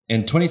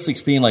And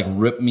 2016 like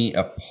ripped me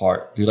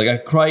apart, dude. Like I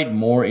cried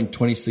more in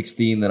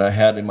 2016 than I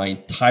had in my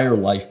entire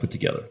life put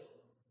together.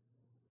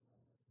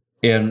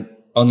 And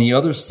on the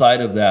other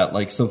side of that,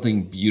 like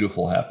something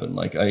beautiful happened.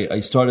 Like I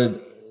started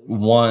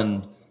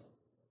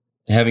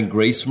having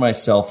grace for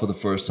myself for the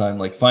first time,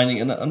 like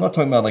finding, and I'm not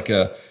talking about like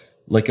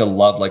a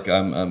love, like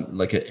I'm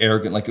like an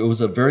arrogant, like it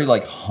was a very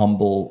like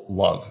humble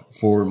love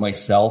for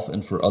myself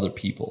and for other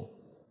people.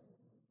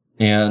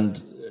 And,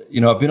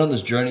 I've been on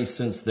this journey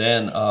since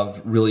then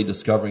of really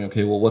discovering,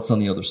 okay, well, what's on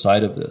the other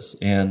side of this?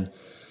 And,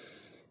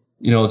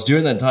 it's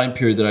during that time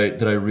period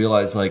that I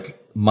realized like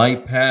my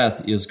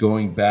path is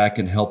going back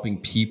and helping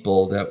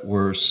people that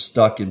were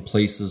stuck in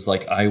places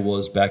like I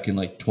was back in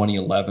like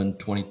 2011,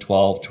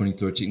 2012,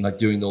 2013, like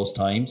during those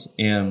times.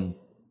 And,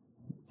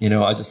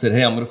 I just said,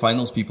 hey, I'm going to find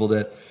those people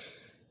that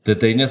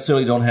they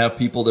necessarily don't have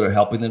people that are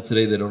helping them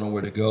today. They don't know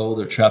where to go.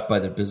 They're trapped by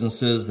their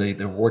businesses.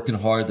 They're working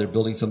hard. They're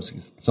building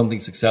something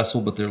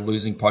successful, but they're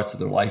losing parts of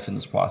their life in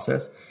this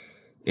process.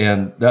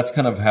 And that's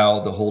kind of how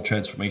the whole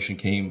transformation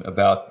came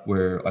about,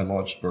 where I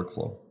launched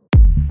Berkflow.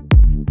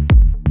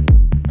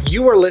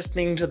 You are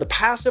listening to the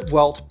Passive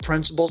Wealth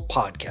Principles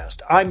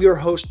Podcast. I'm your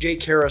host,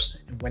 Jake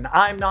Harris, and when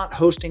I'm not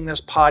hosting this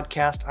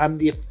podcast, I'm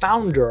the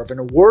founder of an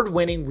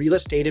award-winning real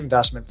estate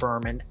investment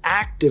firm and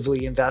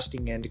actively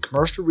investing into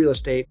commercial real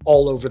estate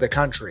all over the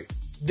country.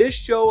 This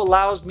show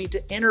allows me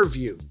to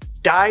interview,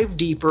 dive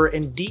deeper,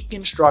 and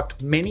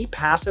deconstruct many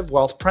passive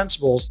wealth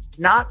principles,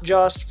 not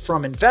just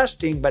from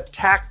investing, but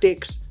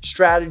tactics,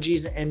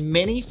 strategies, and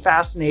many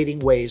fascinating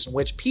ways in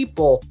which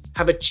people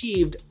have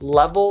achieved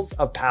levels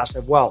of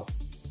passive wealth.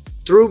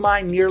 Through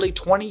my nearly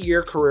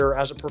 20-year career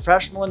as a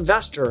professional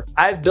investor,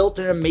 I've built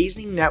an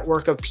amazing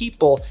network of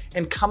people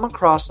and come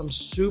across some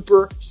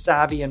super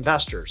savvy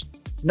investors.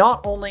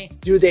 Not only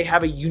do they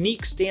have a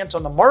unique stance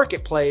on the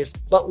marketplace,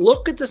 but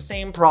look at the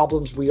same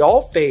problems we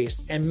all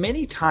face and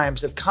many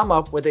times have come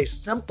up with a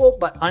simple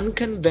but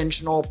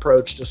unconventional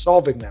approach to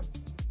solving them.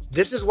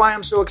 This is why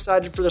I'm so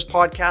excited for this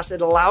podcast.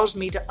 It allows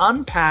me to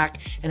unpack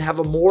and have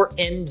a more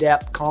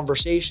in-depth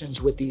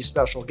conversations with these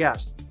special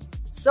guests.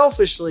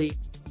 Selfishly,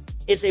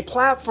 it's a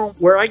platform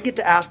where I get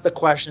to ask the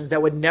questions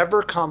that would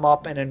never come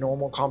up in a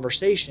normal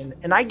conversation,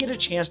 and I get a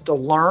chance to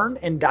learn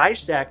and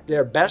dissect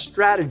their best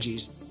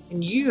strategies,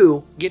 and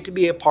you get to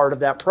be a part of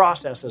that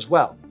process as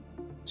well.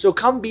 So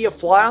come be a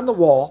fly on the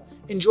wall,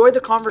 enjoy the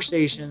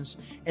conversations,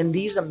 and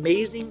these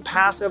amazing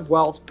passive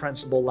wealth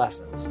principle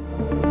lessons.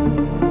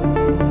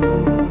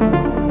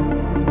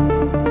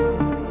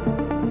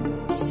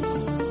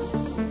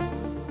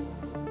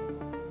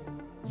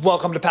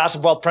 Welcome to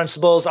Passive Wealth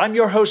Principles. I'm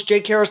your host,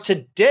 Jake Harris.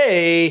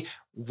 Today,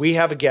 we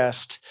have a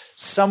guest,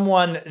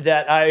 someone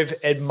that I've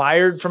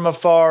admired from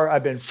afar.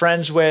 I've been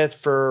friends with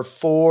for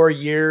 4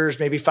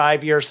 years, maybe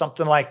 5 years,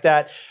 something like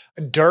that.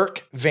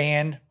 Dirk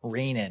Van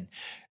Reenen.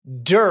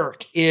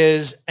 Dirk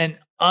is an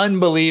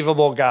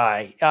unbelievable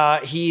guy.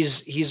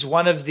 He's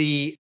one of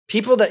the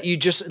people that you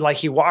just like,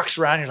 he walks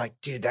around, you're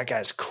like, dude, that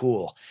guy's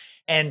cool.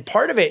 And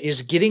part of it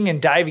is getting and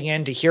diving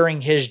into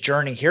hearing his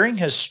journey, hearing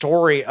his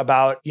story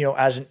about,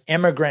 as an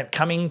immigrant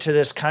coming to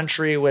this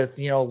country with,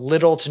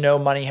 little to no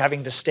money,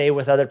 having to stay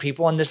with other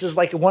people. And this is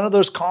like one of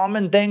those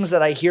common things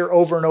that I hear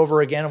over and over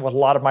again with a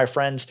lot of my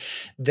friends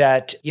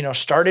that,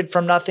 started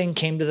from nothing,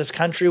 came to this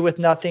country with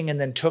nothing, and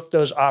then took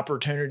those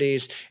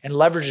opportunities and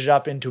leveraged it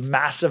up into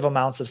massive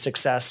amounts of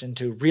success,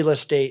 into real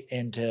estate,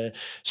 into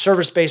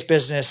service-based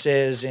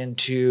businesses,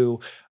 into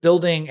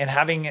building and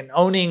having and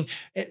owning,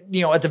 at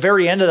the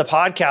very end of the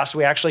podcast,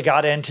 we actually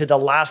got into the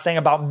last thing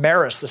about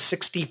Maris, the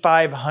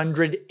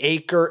 6,500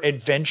 acre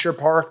adventure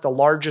park, the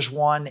largest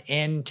one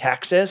in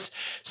Texas.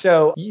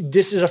 So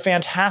this is a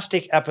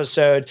fantastic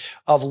episode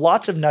of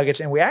lots of nuggets.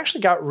 And we actually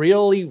got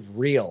really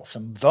real,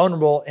 some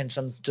vulnerable and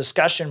some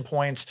discussion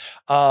points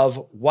of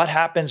what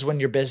happens when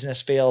your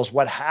business fails,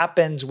 what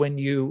happens when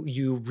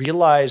you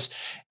realize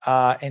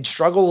and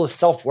struggle with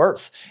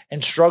self-worth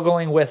and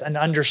struggling with an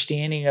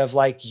understanding of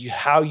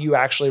how you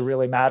actually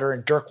really matter.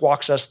 And Dirk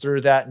walks us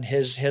through that in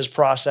his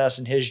process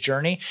and his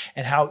journey,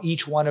 and how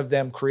each one of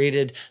them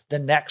created the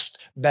next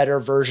better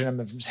version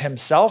of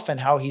himself and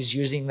how he's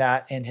using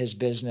that in his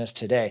business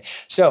today.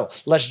 So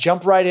let's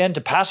jump right into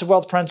Passive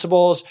Wealth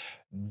Principles.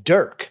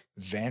 Dirk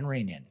Van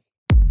Reenen.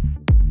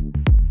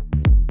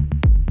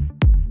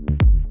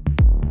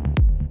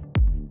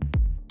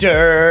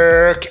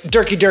 Dirk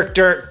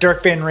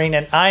Van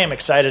Reenen. I am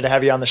excited to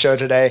have you on the show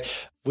today.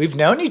 We've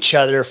known each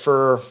other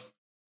for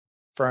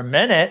a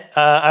minute.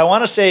 I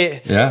want to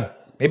say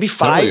maybe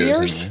 5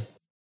 years.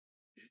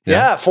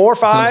 Yeah, 4,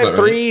 5,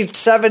 3,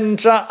 7.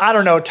 I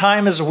don't know.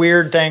 Time is a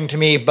weird thing to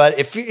me, but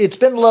it's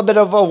been a little bit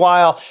of a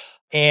while,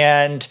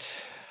 and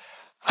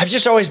I've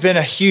just always been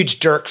a huge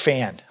Dirk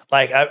fan.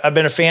 Like I've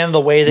been a fan of the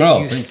way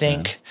that you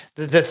think.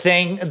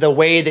 The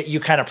way that you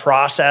kind of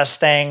process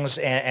things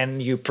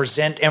and you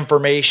present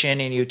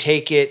information and you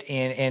take it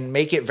and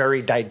make it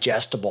very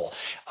digestible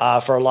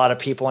for a lot of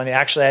people. And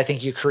actually, I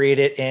think you create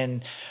it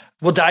in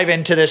we'll dive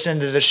into this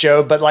into the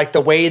show, but like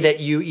the way that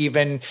you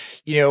even,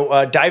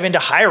 dive into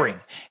hiring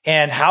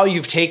and how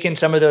you've taken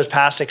some of those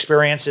past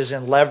experiences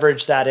and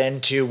leveraged that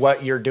into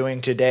what you're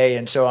doing today.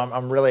 And so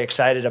I'm really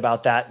excited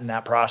about that and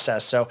that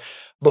process. So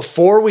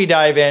before we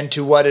dive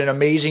into what an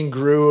amazing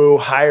guru,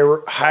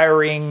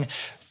 hiring,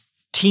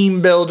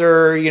 team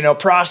builder,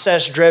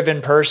 process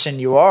driven person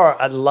you are,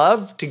 I'd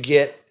love to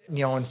get,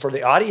 and for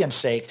the audience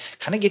sake,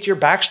 kind of get your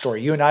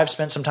backstory. You and I have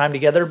spent some time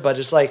together, but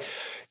it's like,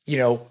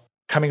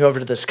 coming over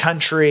to this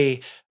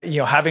country,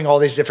 having all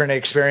these different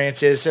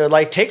experiences. So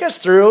like, take us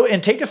through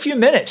and take a few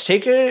minutes,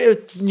 take 4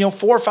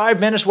 or 5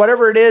 minutes,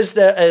 whatever it is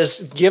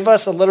give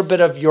us a little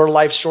bit of your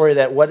life story,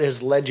 that what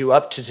has led you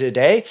up to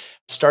today,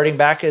 starting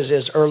back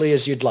as early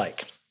as you'd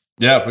like.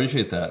 Yeah, I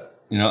appreciate that.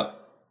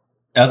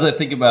 As I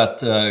think about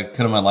kind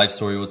of my life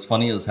story, what's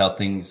funny is how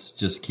things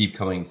just keep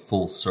coming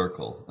full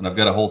circle. And I've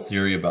got a whole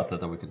theory about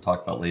that we can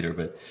talk about later.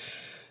 But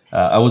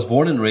I was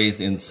born and raised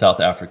in South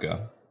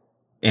Africa.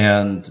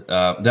 And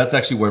that's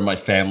actually where my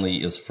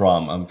family is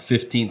from. I'm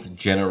 15th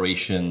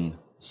generation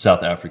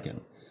South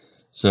African.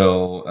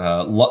 So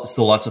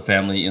still lots of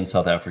family in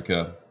South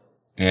Africa.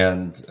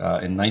 And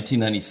in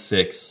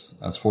 1996,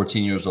 I was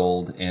 14 years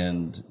old,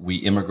 and we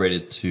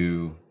immigrated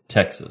to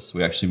Texas.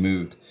 We actually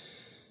moved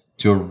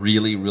to a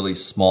really, really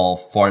small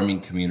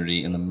farming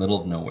community in the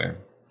middle of nowhere.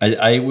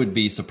 I would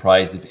be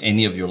surprised if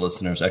any of your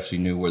listeners actually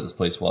knew where this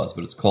place was,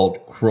 but it's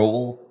called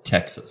Crowell,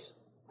 Texas.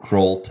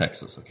 Crowell,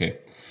 Texas, okay?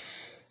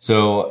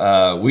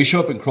 So we show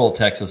up in Crowell,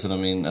 Texas,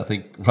 and I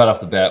think right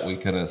off the bat, we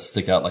kind of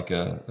stick out like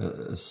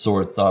a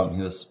sore thumb.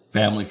 This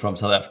family from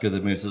South Africa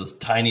that moves to this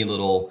tiny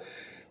little,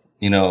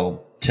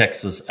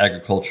 Texas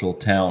agricultural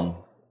town.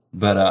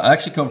 But I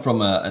actually come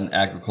from an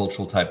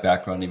agricultural type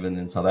background, even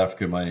in South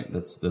Africa.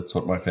 That's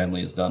what my family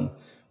has done,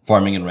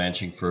 farming and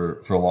ranching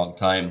for a long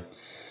time.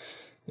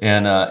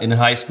 And in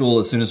high school,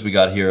 as soon as we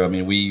got here,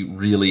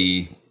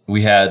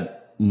 we had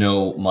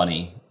no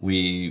money.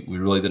 We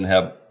really didn't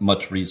have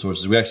much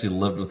resources. We actually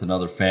lived with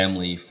another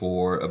family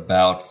for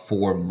about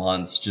 4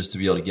 months just to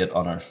be able to get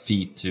on our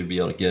feet, to be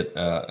able to get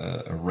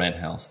a rent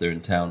house there in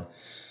town.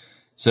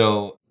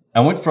 So I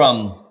went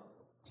from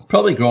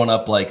probably growing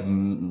up like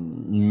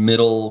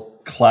middle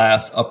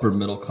class, upper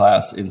middle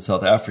class in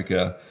South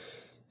Africa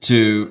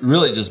to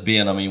really just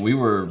being, we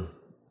were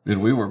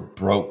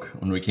broke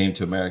when we came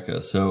to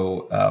America.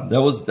 So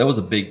that was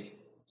a big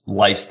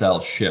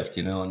lifestyle shift,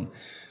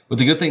 But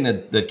the good thing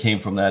that came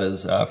from that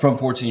is from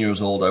 14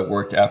 years old, I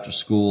worked after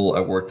school. I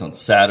worked on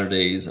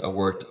Saturdays. I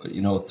worked,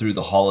 through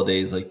the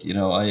holidays.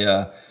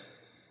 Later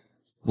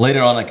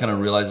on, I kind of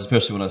realized,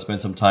 especially when I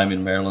spent some time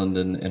in Maryland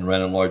and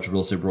ran a large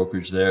real estate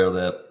brokerage there,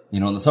 that,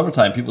 in the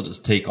summertime, people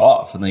just take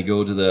off and they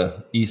go to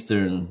the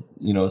eastern,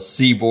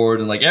 seaboard,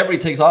 and like everybody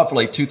takes off for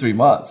like 2-3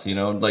 months,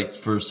 like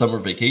for summer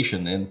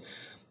vacation. And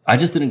I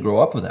just didn't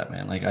grow up with that,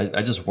 man. Like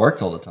I just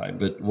worked all the time.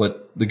 But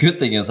what the good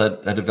thing is,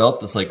 I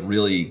developed this like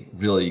really,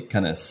 really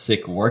kind of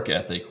sick work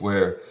ethic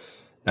where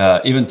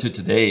even to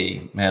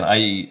today, man,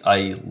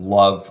 I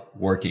love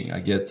working.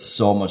 I get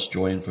so much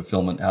joy and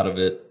fulfillment out of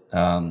it.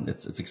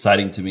 It's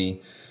exciting to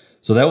me.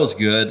 So that was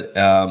good.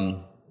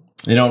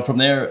 From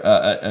there,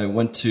 I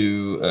went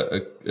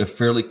to a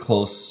fairly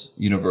close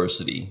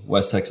university,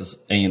 West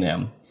Texas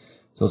A&M.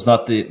 So it's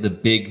not the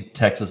big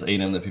Texas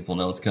A&M that people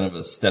know. It's kind of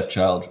a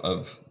stepchild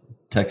of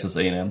Texas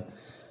A&M.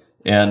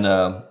 And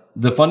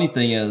the funny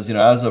thing is,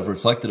 as I've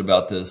reflected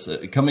about this,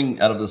 coming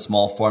out of the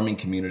small farming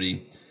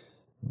community,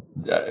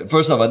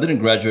 first off, I didn't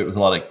graduate with a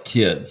lot of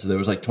kids. There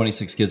was like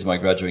 26 kids in my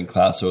graduating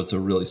class, so it's a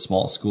really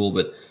small school.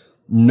 But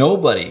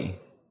nobody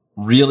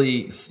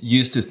really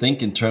used to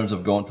think in terms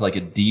of going to like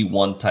a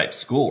D1 type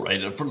school,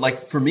 right?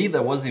 For me,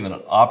 that wasn't even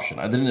an option.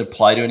 I didn't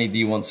apply to any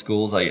D1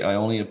 schools. I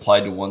only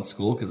applied to one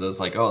school because I was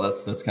like, oh,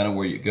 that's kind of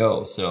where you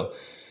go. So,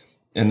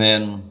 and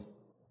then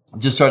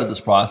just started this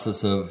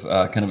process of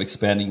kind of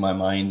expanding my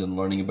mind and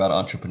learning about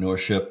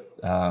entrepreneurship.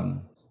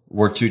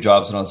 Worked 2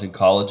 jobs when I was in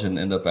college and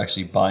ended up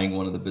actually buying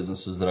one of the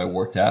businesses that I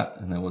worked at.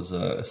 And that was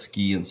a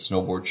ski and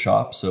snowboard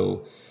shop.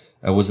 So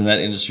I was in that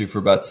industry for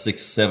about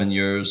 6-7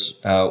 years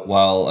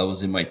while I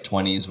was in my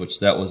 20s, which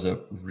that was a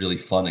really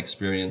fun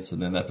experience.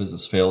 And then that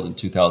business failed in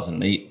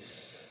 2008.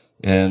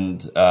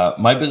 And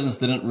my business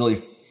didn't really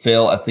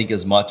fail, I think,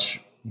 as much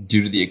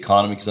due to the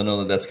economy, because I know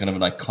that that's kind of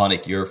an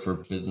iconic year for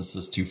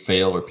businesses to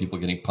fail or people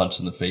getting punched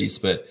in the face.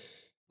 But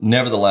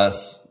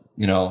nevertheless,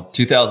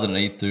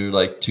 2008 through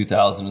like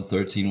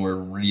 2013 were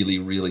really,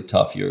 really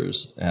tough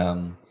years.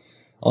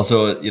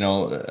 Also,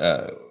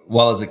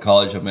 while I was at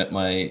college, I met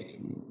my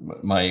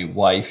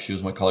wife. She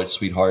was my college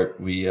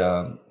sweetheart. We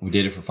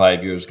dated for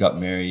 5 years, got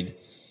married,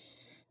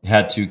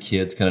 had 2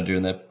 kids kind of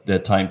during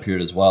that time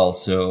period as well.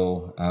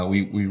 So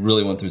we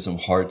really went through some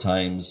hard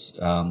times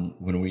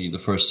when the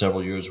first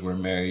several years we were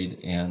married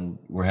and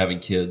we're having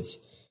kids.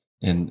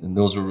 And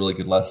those were really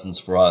good lessons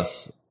for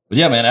us. But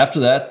yeah, man,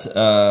 after that,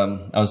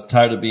 I was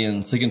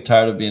sick and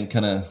tired of being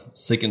kind of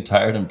sick and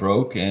tired and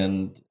broke.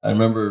 And I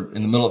remember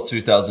in the middle of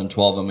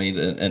 2012, I made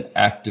an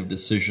active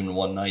decision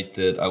one night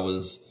that I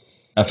was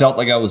I felt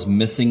like I was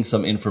missing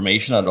some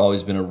information. I'd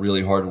always been a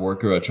really hard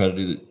worker. I tried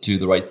to do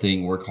the right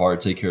thing, work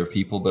hard, take care of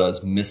people, but I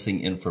was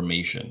missing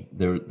information.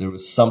 There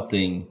was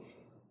something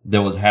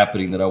that was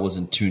happening that I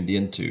wasn't tuned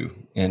into.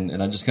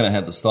 And I just kind of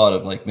had this thought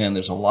of like, man,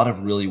 there's a lot of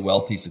really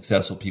wealthy,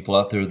 successful people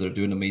out there that are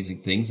doing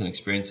amazing things and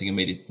experiencing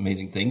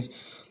amazing things,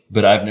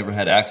 but I've never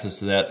had access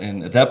to that.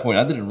 And at that point,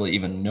 I didn't really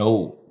even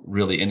know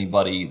really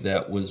anybody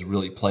that was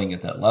really playing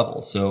at that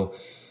level. So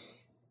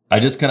I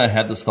just kind of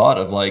had this thought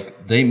of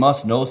like, they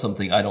must know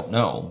something I don't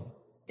know.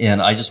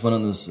 And I just went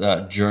on this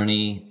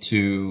journey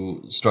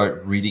to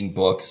start reading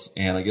books.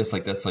 And I guess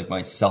like that's like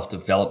my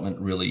self-development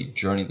really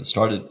journey that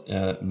started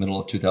middle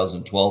of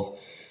 2012,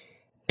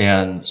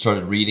 and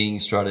started reading,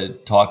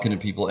 started talking to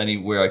people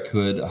anywhere I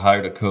could,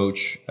 hired a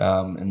coach.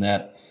 And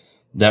that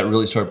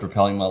really started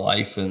propelling my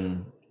life.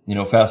 And,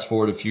 fast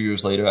forward a few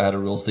years later, I had a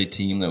real estate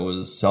team that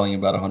was selling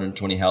about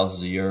 120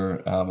 houses a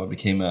year. I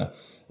became a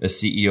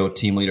CEO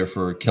team leader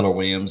for Keller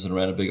Williams and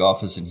ran a big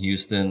office in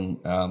Houston.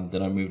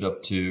 Then I moved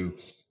up to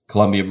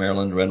Columbia,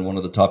 Maryland, ran one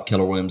of the top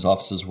Keller Williams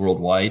offices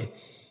worldwide.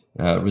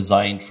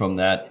 Resigned from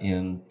that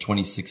in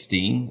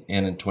 2016.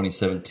 And in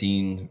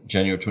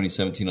January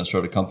 2017, I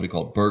started a company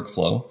called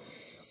Bergflow.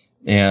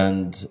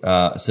 And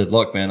I said,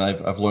 look, man,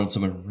 I've learned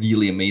some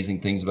really amazing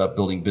things about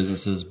building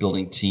businesses,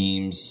 building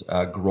teams,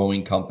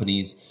 growing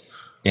companies.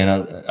 And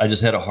I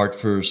just had a heart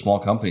for small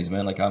companies,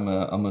 man. Like I'm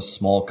a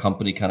small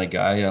company kind of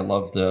guy. I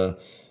love the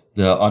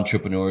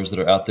entrepreneurs that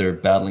are out there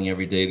battling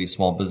every day, these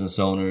small business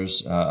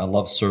owners. I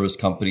love service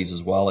companies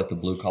as well, like the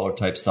blue collar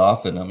type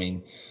stuff.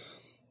 And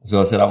so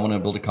I said, I want to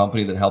build a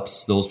company that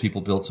helps those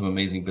people build some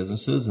amazing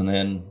businesses. And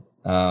then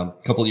a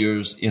couple of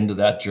years into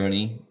that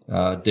journey,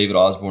 David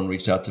Osborne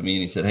reached out to me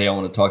and he said, hey, I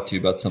want to talk to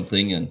you about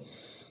something. And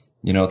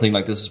a thing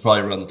like this is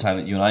probably around the time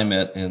that you and I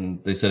met.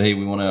 And they said, hey,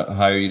 we want to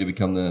hire you to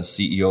become the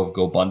CEO of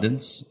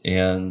GoBundance.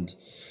 And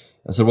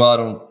I said, well, I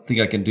don't think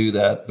I can do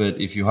that. But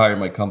if you hire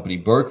my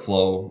company,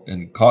 Bergflow,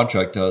 and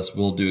contract us,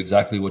 we'll do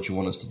exactly what you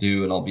want us to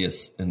do. And I'll be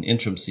an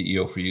interim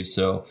CEO for you.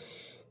 So,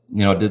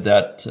 I did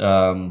that,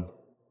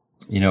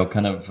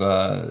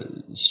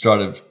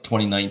 start of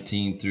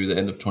 2019 through the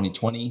end of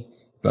 2020,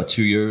 about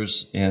 2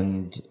 years.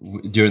 And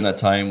during that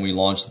time, we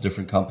launched a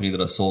different company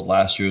that I sold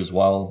last year as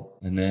well.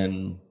 And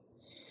then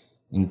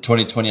in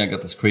 2020, I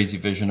got this crazy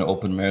vision to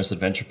open Maris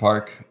Adventure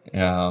Park.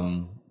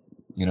 And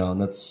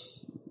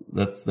that's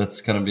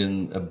kind of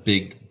been a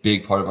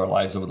big part of our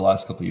lives over the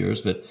last couple of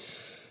years. But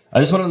I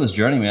just went on this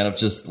journey, man, of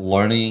just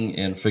learning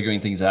and figuring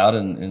things out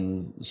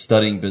and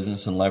studying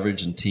business and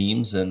leverage and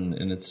teams. And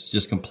it's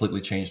just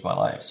completely changed my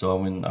life. So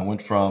I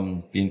went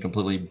from being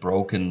completely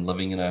broke and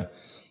living in a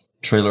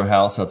trailer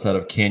house outside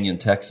of Canyon,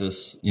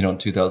 Texas, in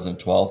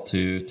 2012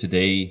 to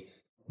today,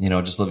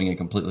 just living a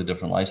completely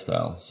different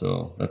lifestyle.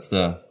 So that's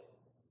the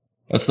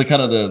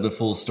kind of the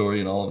full story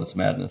and all of its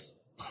madness.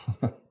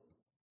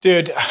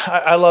 Dude,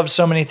 I love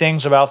so many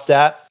things about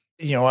that.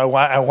 I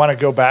want to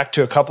go back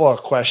to a couple of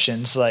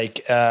questions. Like,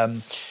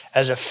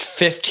 as a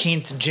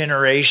 15th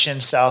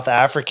generation South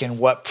African,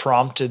 what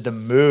prompted the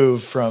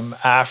move from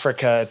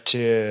Africa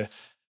to,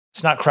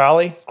 it's not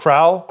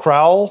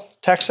Crowell,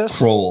 Texas?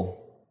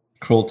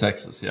 Kroll,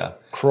 Texas. Yeah.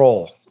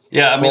 Kroll.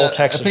 Yeah. Kroll,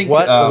 Texas. I think,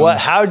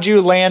 how'd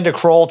you land to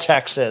Kroll,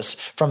 Texas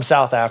from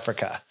South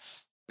Africa?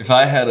 If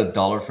I had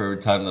 $1 for every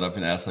time that I've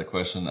been asked that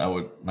question,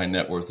 my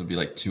net worth would be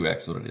like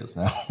 2x what it is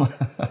now.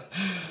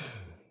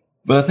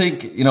 But I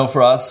think,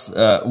 for us,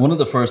 one of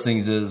the first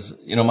things is,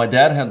 my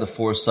dad had the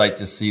foresight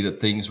to see that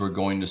things were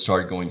going to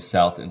start going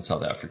south in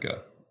South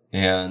Africa.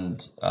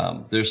 And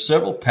there's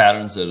several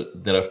patterns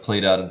that have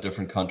played out in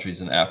different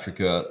countries in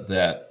Africa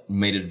that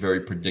made it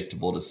very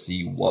predictable to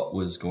see what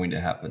was going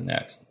to happen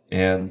next.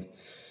 And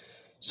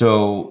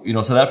so,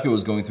 South Africa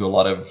was going through a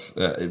lot of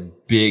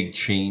big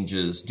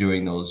changes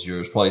during those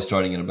years, probably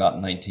starting in about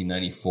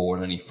 1994,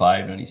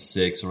 95,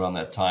 96, around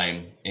that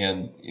time.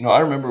 And, I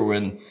remember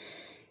when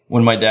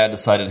my dad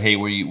decided, hey,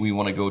 we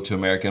want to go to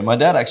America. And my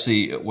dad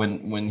actually,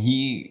 when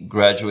he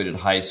graduated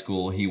high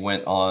school, he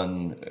went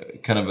on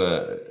kind of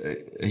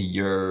a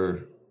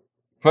year,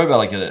 probably about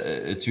like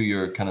a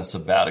 2-year kind of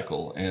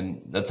sabbatical.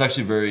 And that's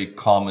actually very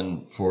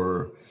common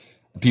for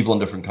people in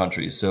different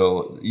countries.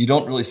 So you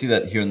don't really see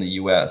that here in the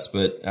US,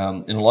 but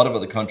in a lot of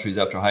other countries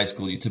after high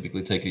school, you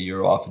typically take a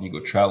year off and you go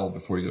travel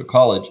before you go to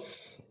college.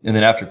 And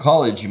then after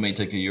college, you may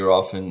take a year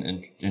off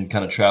and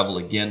kind of travel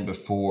again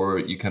before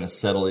you kind of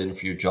settle in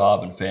for your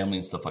job and family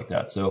and stuff like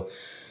that. So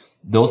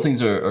those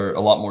things are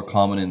a lot more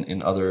common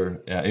in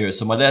other areas.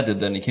 So my dad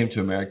did that, and he came to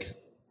America,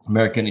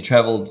 and he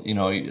traveled,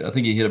 I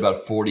think he hit about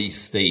 40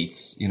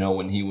 states,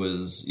 when he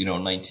was,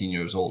 19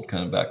 years old,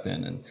 kind of back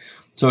then. And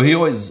so he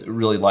always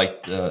really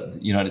liked the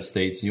United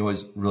States. He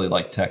always really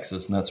liked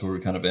Texas, and that's where we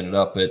kind of ended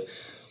up. But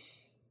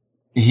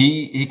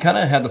he kind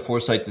of had the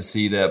foresight to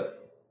see that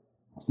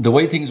the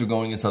way things were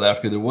going in South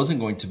Africa, there wasn't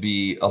going to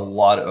be a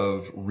lot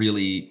of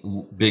really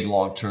big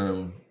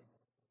long-term,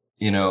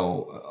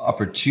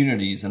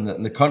 opportunities, and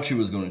the country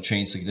was going to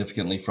change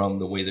significantly from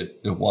the way that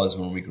it was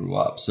when we grew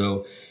up.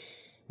 So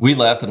we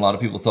left, and a lot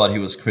of people thought he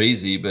was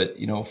crazy. But,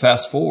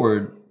 fast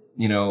forward,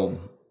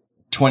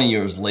 20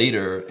 years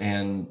later,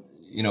 and,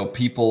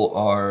 people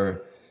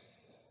are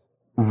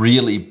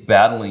really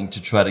battling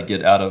to try to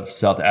get out of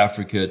South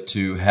Africa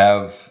to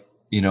have,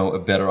 a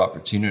better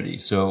opportunity.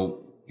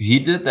 So he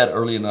did that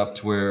early enough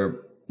to where,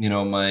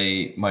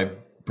 my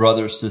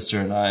brother, sister,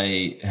 and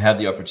I had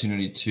the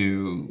opportunity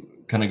to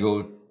kind of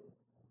go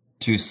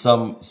to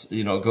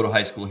go to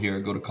high school here,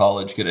 go to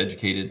college, get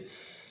educated,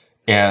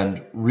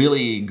 and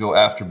really go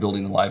after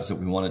building the lives that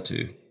we wanted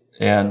to.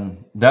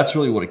 And that's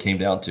really what it came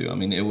down to. I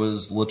mean, it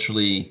was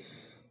literally,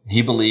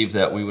 he believed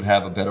that we would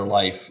have a better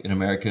life in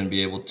America and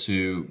be able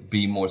to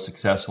be more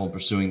successful in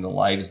pursuing the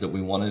lives that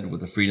we wanted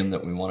with the freedom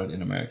that we wanted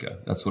in America.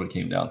 That's what it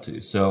came down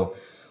to. So,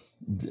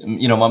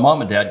 my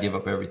mom and dad gave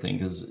up everything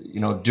because,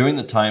 during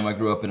the time I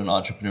grew up in an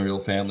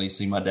entrepreneurial family,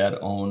 seeing my dad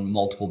own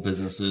multiple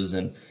businesses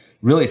and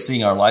really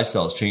seeing our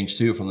lifestyles change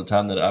too, from the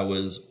time that I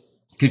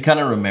could kind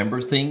of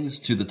remember things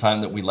to the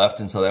time that we left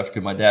in South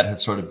Africa. My dad had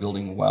started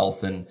building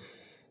wealth and,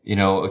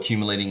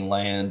 accumulating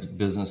land,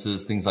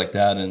 businesses, things like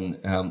that. And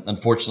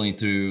unfortunately,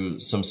 through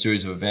some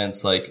series of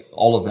events, like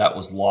all of that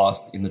was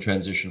lost in the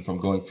transition from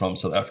going from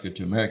South Africa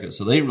to America.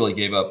 So they really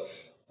gave up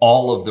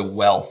all of the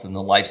wealth and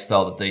the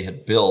lifestyle that they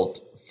had built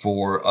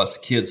for us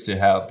kids to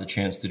have the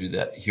chance to do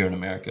that here in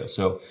America.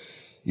 So,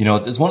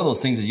 it's one of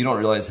those things that you don't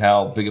realize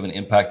how big of an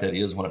impact that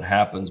is when it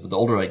happens. But the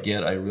older I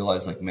get, I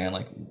realize if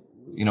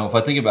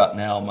I think about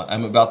now,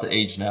 I'm about the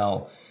age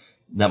now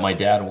that my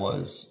dad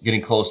was,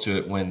 getting close to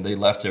it when they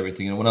left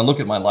everything. And when I look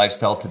at my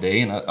lifestyle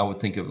today, and I would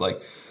think of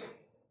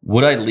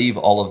would I leave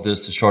all of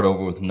this to start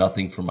over with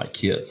nothing for my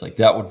kids?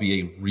 That would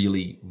be a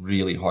really,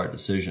 really hard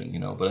decision,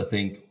 But I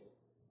think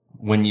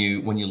when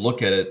you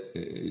look at it,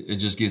 it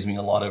just gives me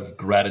a lot of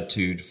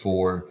gratitude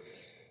for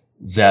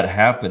that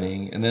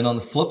happening. And then on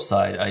the flip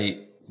side,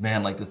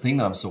 the thing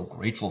that I'm so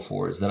grateful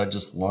for is that I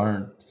just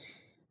learned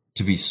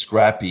to be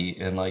scrappy.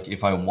 And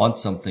if I want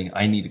something,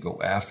 I need to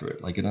go after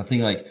it. And I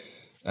think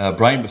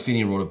Brian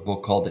Buffini wrote a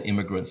book called The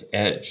Immigrant's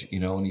Edge,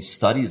 and he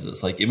studies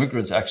this.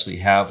 Immigrants actually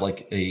have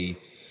a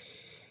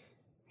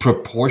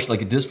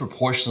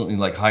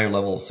disproportionately higher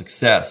level of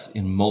success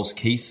in most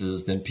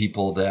cases than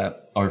people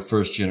that are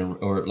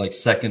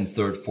second,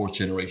 third, fourth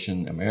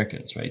generation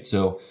Americans, right?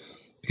 So,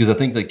 because I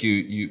think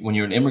you when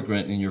you're an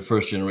immigrant and you're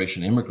first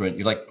generation immigrant,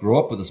 you grow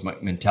up with this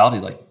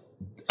mentality,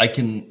 I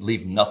can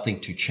leave nothing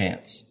to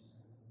chance.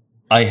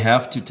 I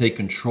have to take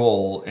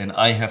control and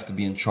I have to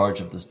be in charge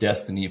of this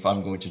destiny if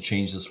I'm going to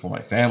change this for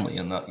my family.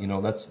 And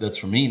that's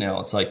for me now.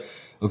 It's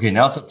okay,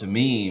 now it's up to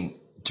me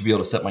to be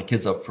able to set my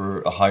kids up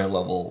for a higher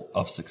level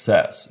of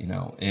success,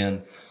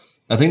 And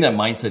I think that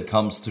mindset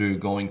comes through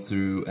going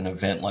through an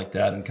event like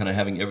that and kind of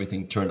having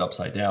everything turned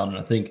upside down. And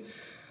I think,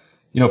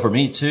 for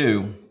me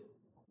too,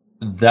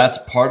 that's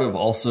part of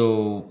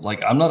also,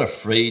 I'm not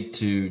afraid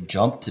to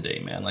jump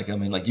today, man.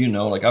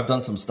 I've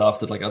done some stuff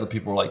that other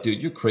people are like,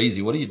 dude, you're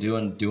crazy. What are you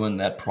doing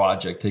that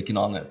project, taking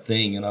on that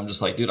thing? And I'm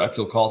just like, dude, I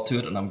feel called to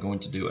it and I'm going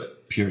to do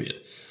it, period.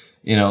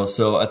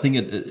 So I think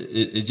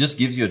it just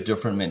gives you a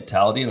different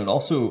mentality. And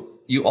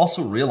you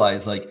also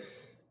realize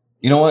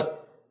what?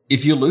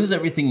 If you lose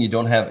everything, you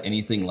don't have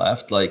anything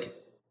left.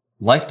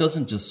 Life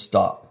doesn't just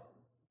stop.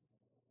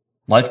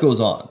 Life goes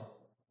on.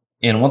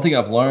 And one thing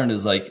I've learned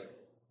is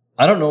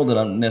I don't know that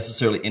I'm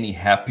necessarily any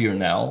happier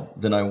now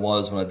than I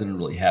was when I didn't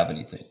really have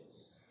anything.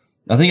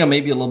 I think I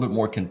may be a little bit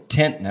more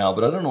content now,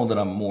 but I don't know that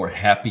I'm more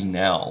happy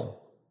now,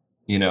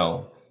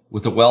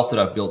 with the wealth that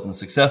I've built and the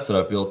success that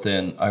I've built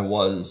than I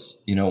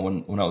was,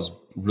 when I was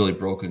really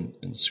broken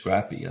and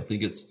scrappy. I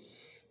think it's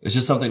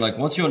just something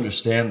once you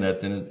understand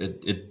that, then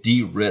it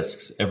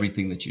de-risks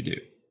everything that you do.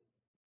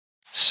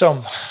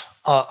 Some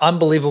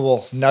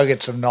unbelievable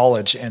nuggets of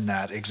knowledge in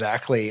that.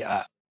 Exactly.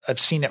 I've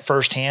seen it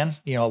firsthand,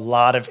 a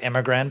lot of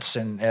immigrants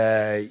and,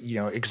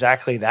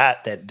 exactly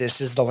that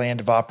this is the land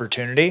of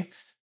opportunity,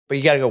 but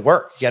you got to go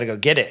work, you got to go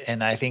get it.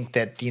 And I think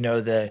that,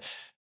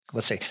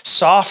 let's say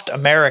soft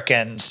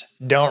Americans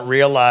don't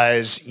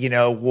realize,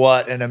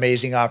 what an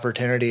amazing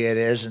opportunity it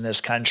is in this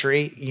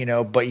country,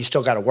 but you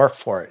still got to work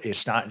for it.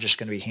 It's not just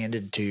going to be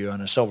handed to you on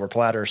a silver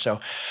platter.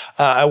 So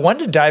I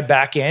wanted to dive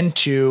back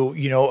into,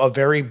 a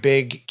very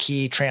big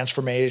key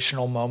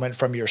transformational moment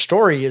from your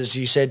story is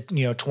you said,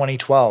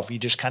 2012, you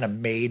just kind of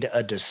made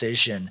a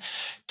decision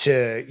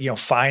to,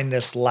 find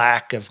this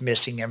lack of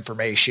missing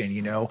information,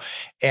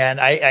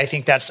 and I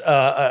think that's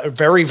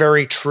very,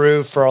 very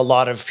true for a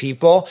lot of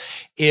people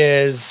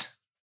is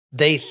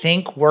they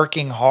think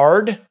working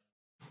hard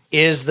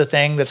is the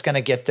thing that's going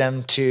to get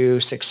them to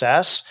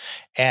success.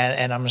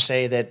 And I'm going to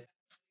say that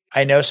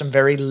I know some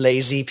very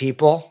lazy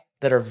people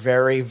that are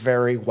very,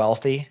 very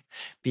wealthy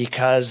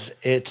because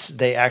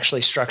they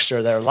actually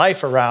structure their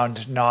life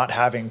around not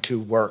having to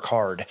work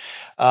hard.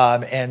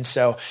 And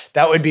so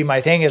that would be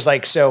my thing is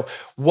so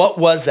what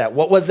was that?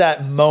 What was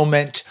that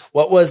moment?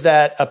 What was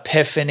that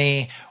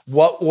epiphany?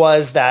 What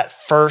was that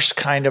first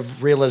kind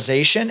of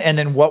realization? And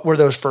then what were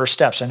those first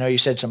steps? I know you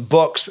said some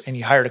books and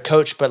you hired a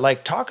coach,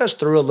 but talk us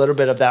through a little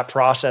bit of that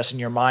process and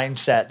your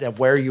mindset of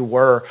where you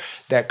were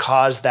that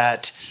caused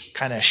that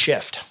kind of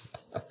shift.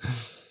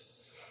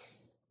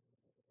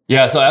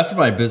 Yeah. So after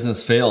my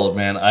business failed,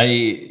 man,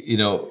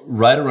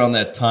 right around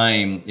that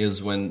time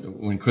is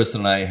when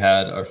Kristen and I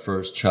had our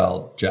first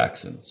child,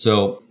 Jackson.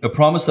 So a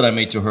promise that I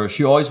made to her,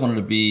 she always wanted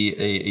to be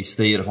a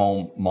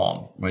stay-at-home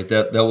mom, right?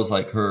 That was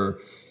like her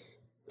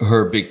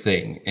big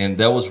thing. And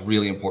that was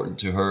really important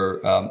to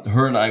her.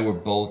 Her and I were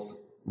both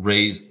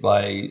raised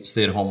by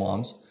stay-at-home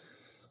moms.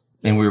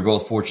 And we were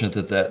both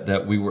fortunate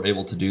that we were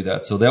able to do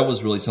that. So that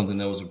was really something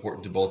that was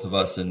important to both of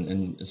us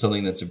and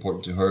something that's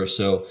important to her.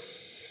 So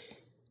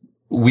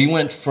we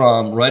went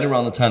from right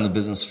around the time the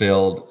business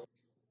failed,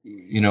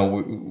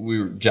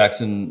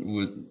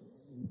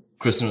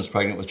 Kristen was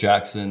pregnant with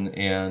Jackson.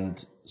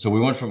 And so we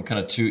went from kind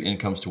of 2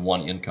 incomes to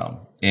 1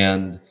 income.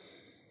 And,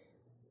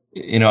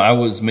 I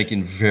was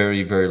making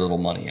very, very little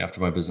money after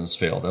my business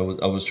failed.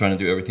 I was trying to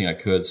do everything I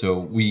could.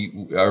 So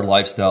our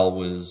lifestyle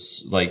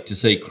was like, to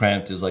say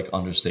cramped is like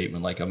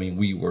understatement. Like, I mean,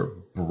 we were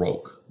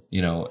broke,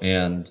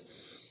 and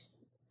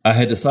I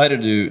had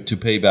decided to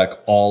pay back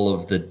all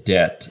of the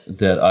debt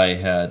that I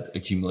had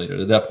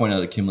accumulated. At that point, I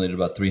had accumulated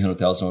about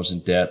 $300,000 in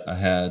debt. I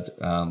had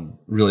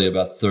really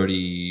about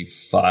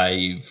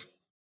 35,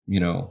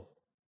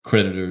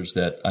 creditors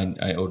that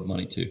I owed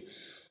money to.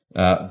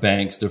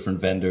 Banks,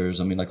 different vendors,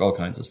 like all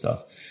kinds of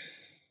stuff.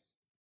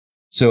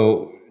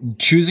 So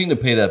choosing to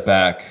pay that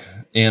back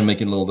and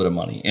making a little bit of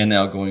money, and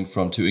now going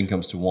from 2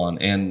 incomes to 1,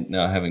 and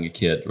now having a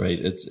kid, right?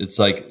 It's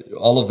like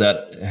all of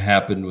that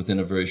happened within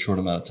a very short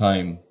amount of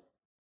time.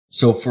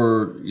 So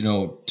for,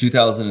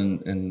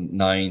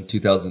 2009,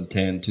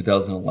 2010,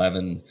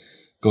 2011,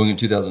 going in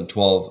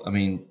 2012,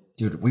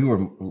 dude, we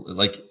were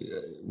like,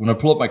 when I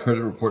pull up my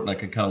credit report and I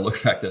can kind of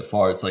look back that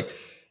far, it's like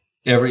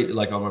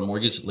on my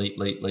mortgage, late,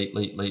 like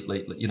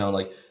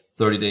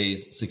 30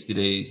 days, 60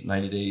 days,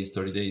 90 days,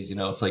 30 days,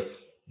 it's like,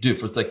 dude,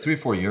 for like 3 or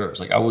 4 years,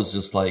 like I was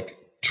just like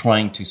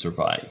trying to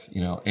survive,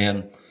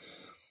 and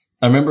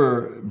I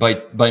remember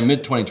by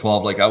mid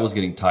 2012, like I was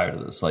getting tired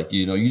of this. Like,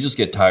 you just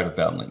get tired of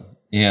battling,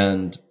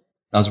 and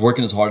I was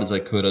working as hard as I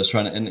could. I was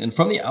trying to, and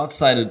from the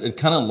outside, it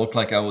kind of looked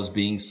like I was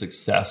being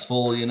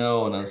successful, and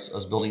I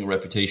was building a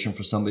reputation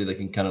for somebody that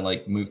can kind of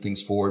like move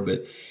things forward.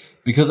 But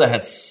because I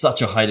had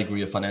such a high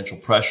degree of financial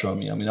pressure on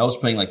me, I was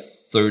paying like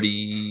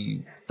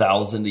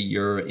 $30,000 a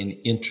year in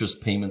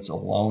interest payments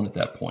alone at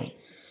that point,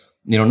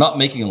 not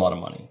making a lot of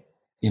money,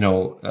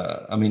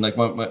 like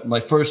my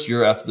first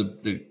year after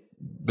the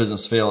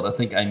business failed, I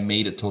think I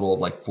made a total of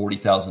like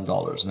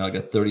 $40,000. Now I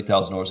got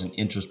 $30,000 in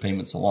interest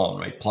payments alone,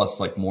 right? Plus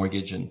like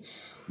mortgage and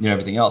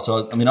everything else.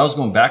 So I was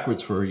going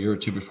backwards for a year or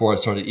two before I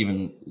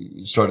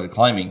started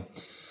climbing.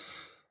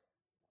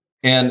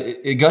 And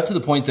it got to the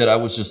point that I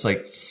was just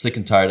like sick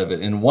and tired of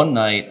it. And one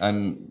night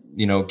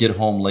get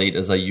home late,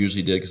 as I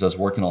usually did because I was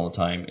working all the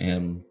time.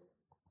 And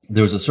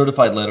there was a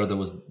certified letter that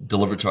was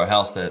delivered to our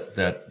house that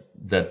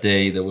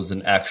day. That was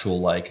an actual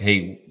like,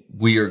 hey,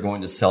 we are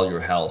going to sell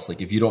your house.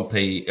 Like, if you don't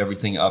pay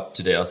everything up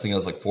today, I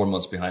was like 4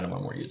 months behind on my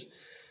mortgage.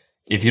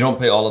 If you don't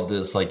pay all of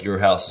this, like your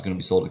house is going to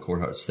be sold at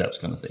courthouse steps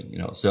kind of thing,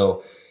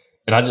 So,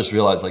 and I just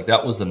realized like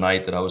that was the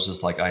night that I was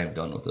just like, I am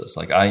done with this.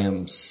 Like, I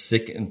am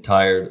sick and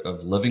tired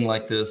of living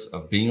like this,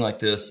 of being like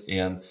this.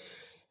 And,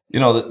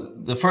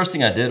 the first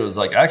thing I did was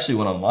like, I actually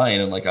went online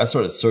and like, I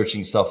started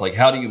searching stuff like,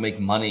 how do you make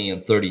money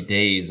in 30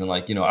 days? And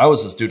like, I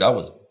was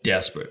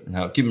desperate.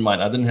 Now, keep in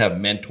mind, I didn't have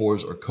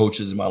mentors or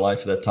coaches in my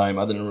life at that time.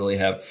 I didn't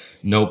really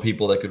know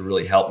people that could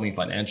really help me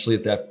financially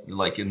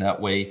in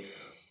that way.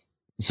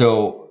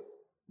 So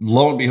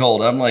lo and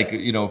behold, I'm like,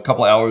 a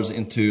couple of hours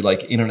into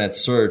like internet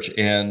search,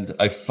 and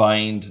I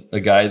find a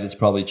guy that's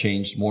probably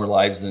changed more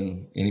lives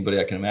than anybody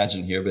I can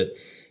imagine here. But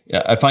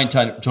yeah, I find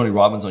Tony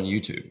Robbins on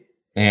YouTube.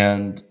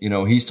 And,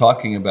 he's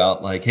talking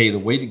about like, hey, the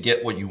way to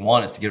get what you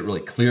want is to get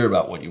really clear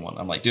about what you want.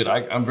 I'm like, dude,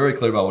 I'm very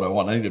clear about what I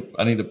want. I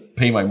need to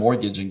pay my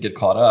mortgage and get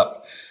caught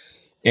up.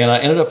 And I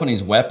ended up on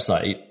his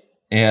website.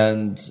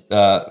 And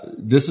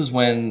this is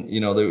when,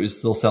 they was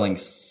still selling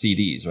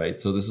CDs, right?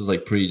 So this is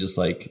like just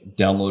like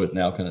download it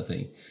now kind of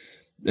thing.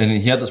 And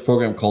he had this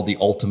program called The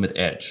Ultimate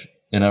Edge.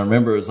 And I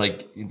remember it's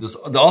like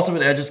the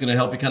Ultimate Edge is going to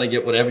help you kind of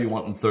get whatever you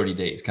want in 30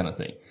 days kind of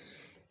thing.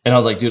 And I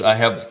was like, dude, I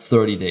have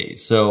 30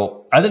 days.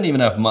 So I didn't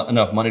even have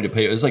enough money to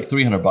pay. It was like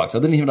 $300. I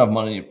didn't even have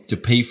money to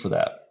pay for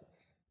that.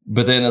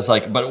 But then it's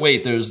like, but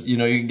wait, there's, you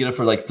can get it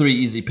for like 3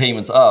 easy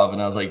payments of,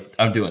 and I was like,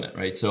 I'm doing it.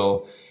 Right.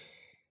 So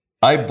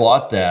I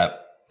bought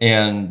that,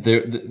 and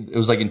it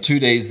was like in 2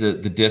 days, the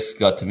disc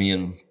got to me,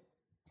 and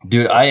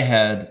dude,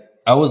 I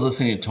was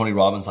listening to Tony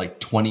Robbins like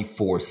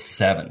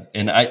 24/7.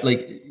 And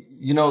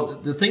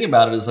the thing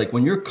about it is like,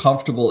 when you're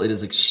comfortable, it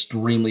is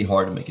extremely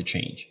hard to make a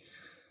change.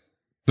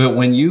 But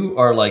when you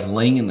are like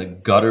laying in the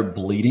gutter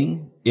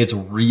bleeding, it's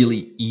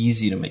really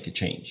easy to make a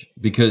change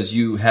because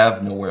you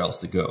have nowhere else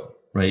to go,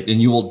 right? And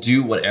you will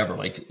do whatever,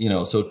 like,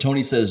 so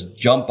Tony says,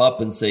 jump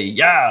up and say,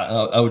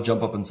 yeah. I would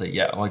jump up and say,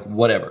 yeah, like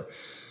whatever.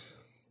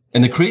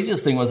 And the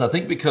craziest thing was, I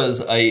think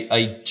because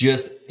I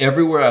just,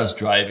 everywhere I was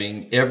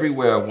driving,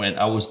 everywhere I went,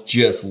 I was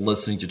just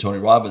listening to Tony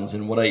Robbins.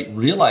 And what I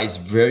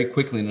realized very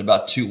quickly in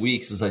about 2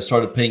 weeks is I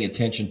started paying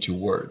attention to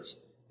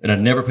words. And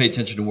I'd never paid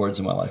attention to words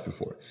in my life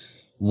before.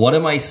 what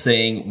am I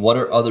saying? What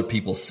are other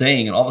people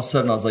saying? And all of a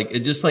sudden I was like,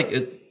 it's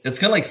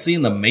kind of like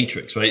seeing the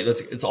Matrix, right?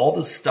 It's all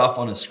this stuff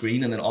on a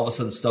screen, and then all of a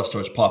sudden stuff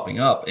starts popping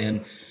up.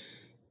 And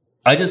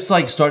I just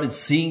like started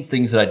seeing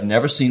things that I'd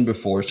never seen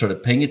before,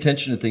 started paying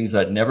attention to things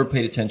that I'd never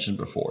paid attention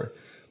before.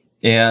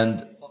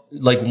 And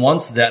like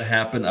once that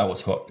happened, I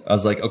was hooked. I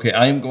was like, okay,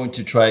 I am going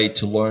to try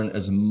to learn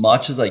as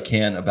much as I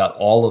can about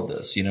all of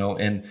this,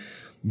 and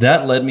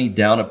that led me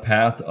down a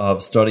path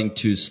of starting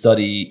to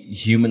study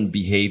human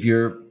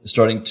behavior,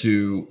 starting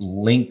to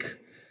link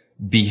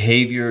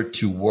behavior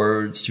to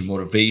words, to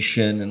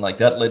motivation. And like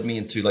that led me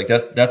into like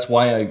that. That's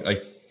why I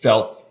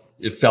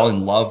fell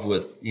in love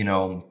with,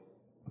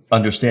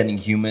 understanding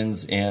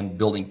humans and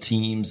building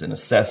teams and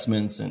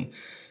assessments and,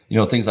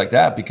 things like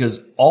that,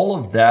 because all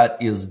of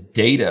that is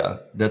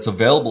data that's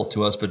available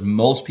to us, but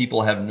most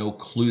people have no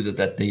clue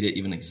that data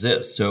even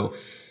exists. So,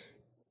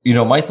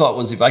 my thought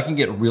was, if I can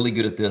get really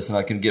good at this and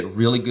I can get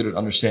really good at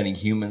understanding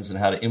humans and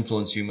how to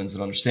influence humans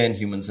and understand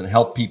humans and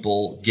help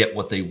people get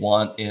what they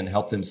want and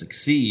help them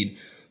succeed,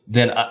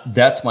 then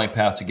that's my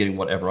path to getting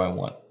whatever I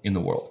want in the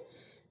world.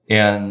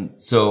 And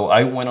so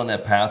I went on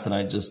that path, and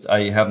I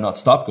have not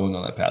stopped going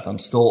on that path. I'm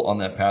still on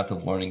that path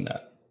of learning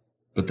that.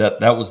 But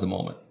that was the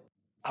moment.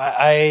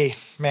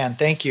 Man,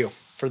 thank you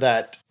for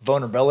that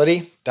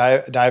vulnerability,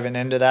 diving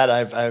into that.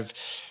 I've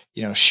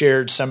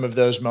shared some of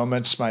those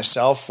moments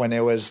myself when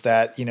it was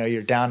that,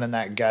 you're down in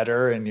that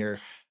gutter and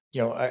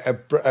I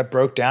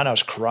broke down. I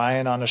was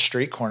crying on a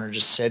street corner,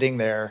 just sitting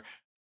there.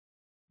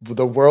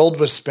 The world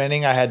was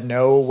spinning. I had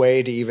no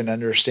way to even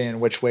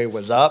understand which way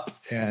was up.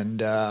 And,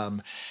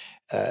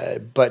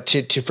 but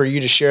for you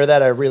to share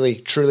that, I really,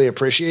 truly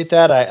appreciate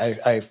that.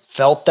 I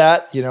felt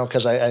that,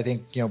 cause I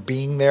think,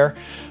 being there.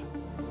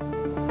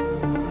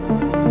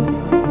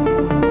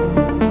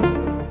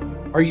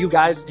 Are you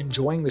guys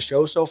enjoying the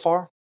show so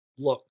far?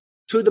 Look,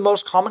 two of the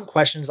most common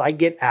questions I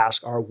get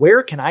asked are,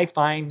 where can I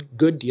find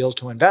good deals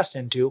to invest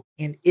into?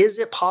 And is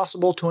it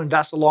possible to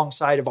invest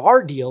alongside of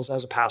our deals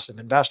as a passive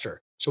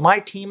investor? So my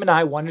team and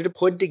I wanted to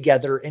put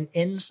together an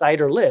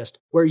insider list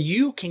where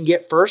you can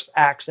get first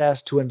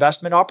access to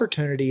investment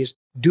opportunities,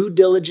 due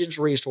diligence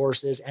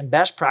resources, and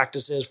best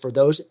practices for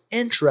those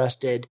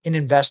interested in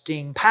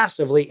investing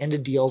passively into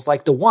deals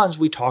like the ones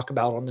we talk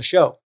about on the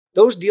show.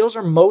 Those deals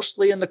are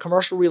mostly in the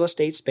commercial real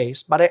estate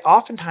space, but I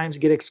oftentimes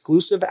get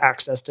exclusive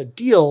access to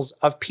deals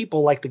of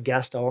people like the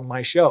guest on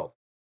my show.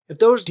 If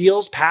those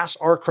deals pass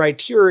our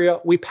criteria,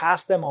 we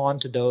pass them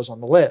on to those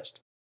on the list.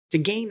 To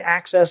gain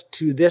access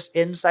to this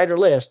insider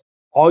list,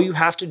 all you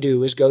have to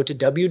do is go to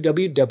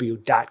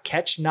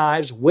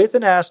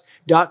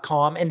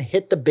www.catchkniveswithans.com and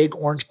hit the big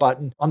orange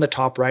button on the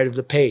top right of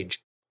the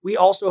page. We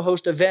also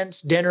host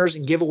events, dinners,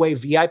 and give away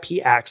VIP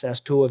access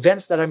to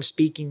events that I'm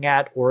speaking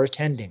at or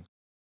attending.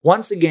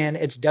 Once again,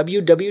 it's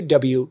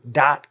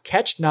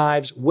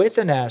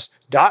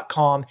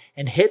www.catchkniveswithans.com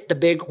and hit the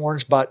big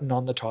orange button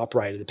on the top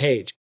right of the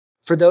page.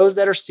 For those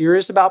that are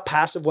serious about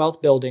passive wealth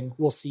building,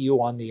 we'll see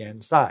you on the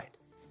inside.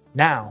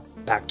 Now,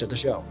 back to the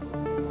show.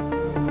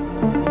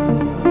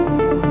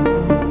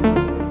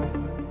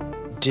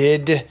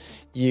 Did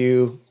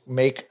you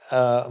make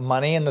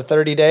money in the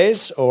 30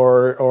 days,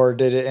 or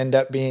did it end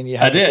up being you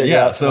had to figure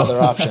out some other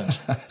options?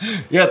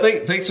 Yeah,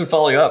 thanks for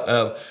following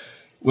up.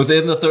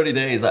 Within the 30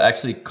 days, I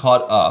actually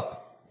caught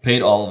up,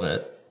 paid all of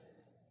it.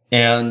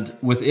 And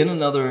within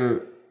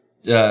another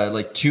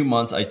 2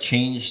 months, I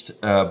changed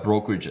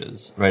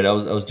brokerages, right? I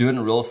was doing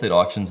real estate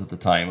auctions at the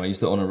time. I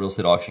used to own a real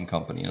estate auction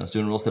company, and I was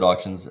doing real estate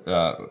auctions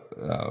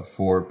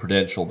for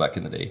Prudential back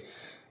in the day.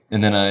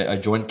 And then I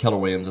joined Keller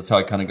Williams. That's how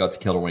I kind of got to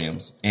Keller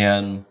Williams.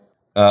 And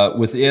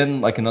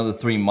within another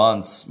 3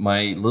 months,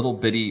 my little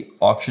bitty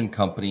auction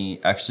company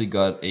actually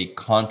got a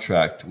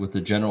contract with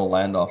the General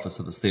Land Office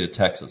of the state of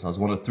Texas. I was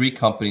one of 3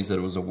 companies that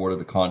was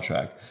awarded a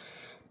contract.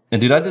 And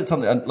dude, I did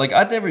something,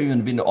 I'd never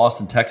even been to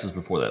Austin, Texas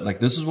before that.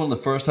 This is one of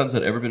the first times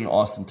I'd ever been in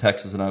Austin,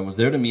 Texas. And I was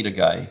there to meet a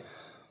guy.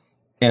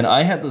 And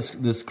I had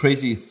this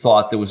crazy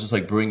thought that was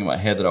just brewing in my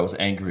head that I was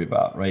angry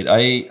about, right?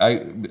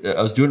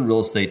 I was doing real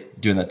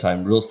estate during that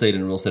time, real estate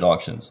and real estate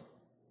auctions.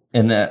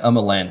 And I'm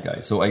a land guy,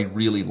 so I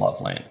really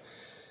love land.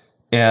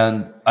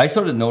 And I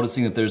started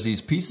noticing that there's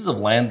these pieces of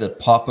land that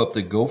pop up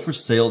that go for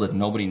sale that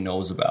nobody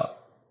knows about.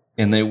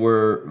 And they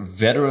were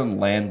veteran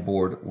land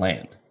board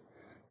land.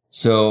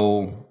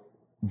 So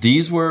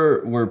these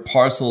were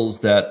parcels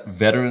that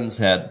veterans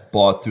had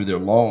bought through their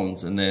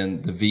loans, and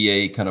then the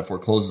VA kind of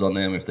forecloses on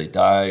them if they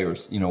die or,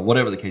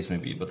 whatever the case may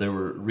be. But they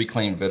were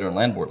reclaimed veteran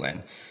land board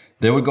land.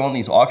 They would go on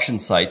these auction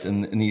sites,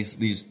 and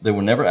these they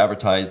were never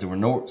advertised. There were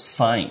no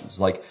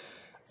signs.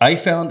 I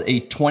found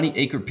a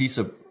 20-acre piece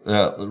of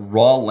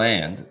raw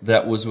land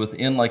that was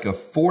within a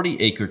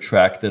 40-acre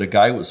tract that a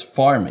guy was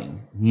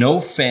farming. No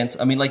fence.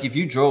 I mean, if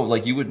you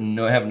drove, you would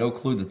have no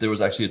clue that there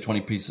was actually a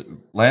 20 piece of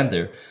land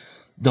there.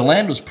 The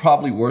land was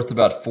probably worth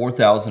about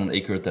 $4,000 an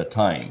acre at that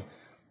time.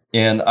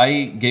 And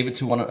I gave it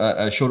to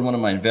I showed one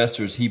of my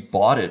investors. He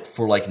bought it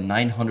for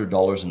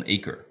 $900 an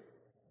acre.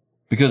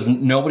 because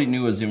nobody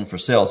knew it was even for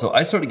sale. So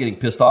I started getting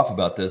pissed off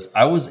about this.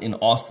 I was in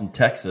Austin,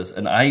 Texas,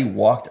 and I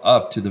walked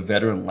up to the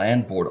Veteran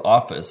Land Board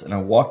office, and I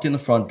walked in the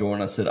front door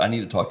and I said, I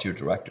need to talk to your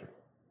director.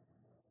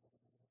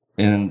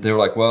 And they were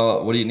like,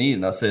 well, what do you need?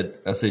 And I said,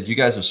 you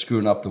guys are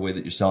screwing up the way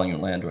that you're selling your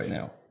land right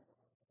now.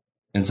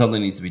 And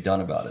something needs to be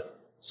done about it.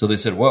 So they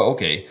said, well,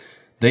 okay.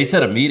 They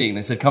set a meeting.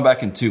 They said, come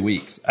back in 2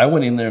 weeks. I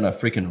went in there and I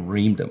freaking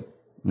reamed them.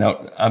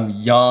 Now, I'm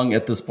young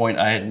at this point.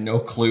 I had no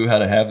clue how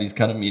to have these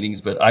kind of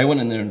meetings, but I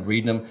went in there and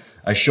read them.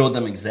 I showed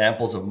them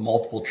examples of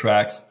multiple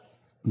tracks.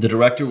 The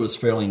director was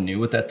fairly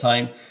new at that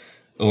time,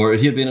 or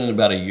he had been in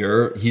about a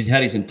year. He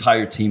had his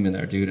entire team in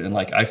there, dude. And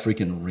like, I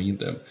freaking reamed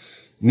them.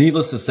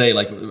 Needless to say,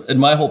 like, and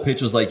my whole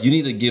pitch was like, you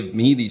need to give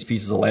me these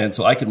pieces of land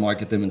so I can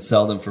market them and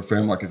sell them for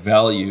fair market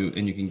value,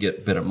 and you can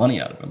get better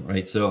money out of them,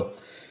 right? So,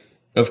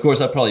 of course,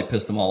 I probably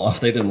pissed them all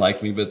off. They didn't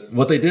like me, but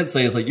what they did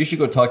say is like, you should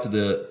go talk to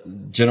the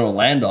general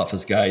land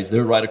office guys.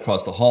 They're right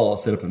across the hall. I'll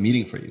set up a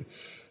meeting for you.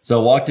 So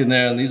I walked in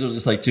there, and these were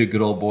just like two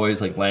good old boys,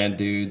 like land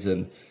dudes,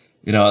 and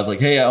I was like,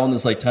 hey, I own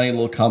this like tiny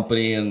little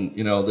company, and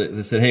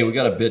they said, hey, we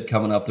got a bid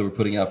coming up that we're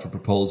putting out for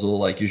proposal.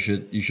 Like, you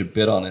should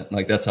bid on it. And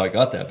like, that's how I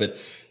got that, but.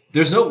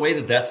 There's no way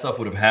that stuff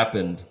would have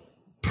happened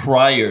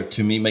prior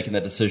to me making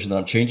that decision that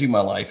I'm changing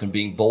my life and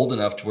being bold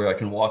enough to where I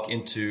can walk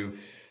into,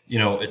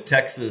 a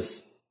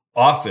Texas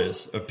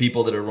office of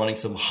people that are running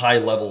some high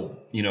level,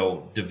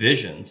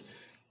 divisions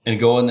and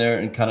go in there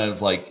and kind of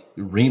like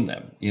ream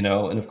them,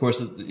 And of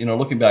course,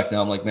 looking back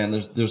now, I'm like, man,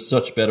 there's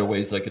such better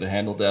ways I could have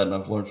handled that. And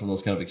I've learned from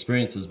those kind of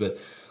experiences, but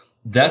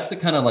that's the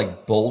kind of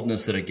like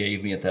boldness that it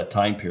gave me at that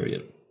time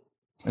period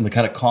and the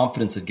kind of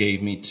confidence it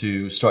gave me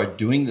to start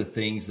doing the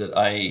things that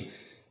I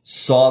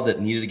saw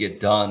that needed to get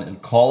done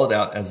and call it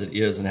out as it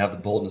is and have the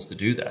boldness to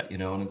do that,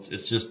 and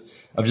it's just,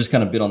 I've just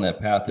kind of been on that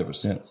path ever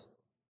since.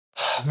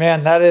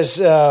 Man, that is,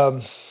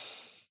 so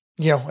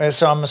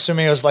I'm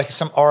assuming it was like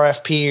some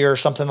RFP or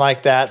something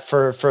like that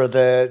for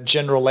the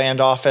general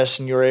land office,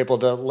 and you were able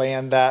to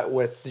land that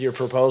with your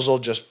proposal.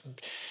 Just,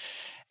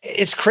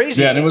 it's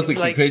crazy. Yeah. And it was the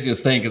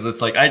craziest thing. Cause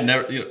it's like, I'd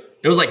never,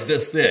 it was like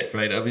this thick,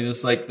 right? I mean,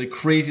 it's like the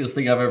craziest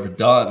thing I've ever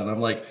done. And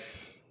I'm like,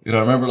 I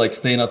remember like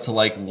staying up to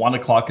like 1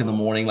 o'clock in the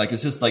morning. Like,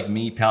 it's just like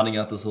me pounding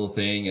out this little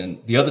thing.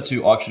 And the other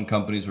two auction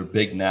companies were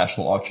big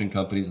national auction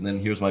companies. And then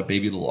here's my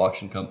baby little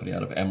auction company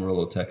out of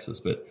Amarillo, Texas.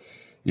 But,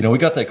 we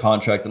got that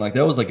contract, and like,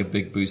 that was like a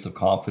big boost of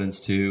confidence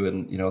too.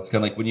 And, it's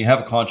kind of like when you have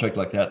a contract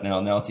like that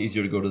now it's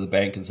easier to go to the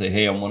bank and say,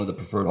 hey, I'm one of the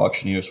preferred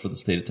auctioneers for the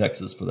state of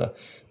Texas for the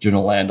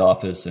general land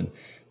office. And,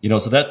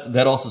 so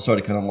that also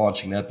started kind of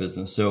launching that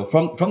business. So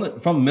from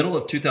the middle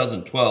of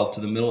 2012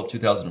 to the middle of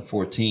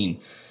 2014,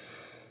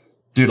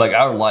 dude, like,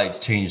 our lives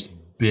changed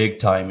big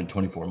time in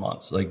 24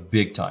 months, like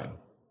big time.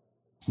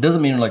 It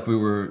doesn't mean like we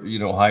were,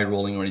 high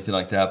rolling or anything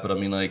like that. But I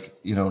mean, like,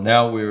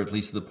 now we're at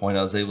least to the point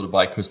I was able to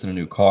buy Kristen a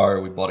new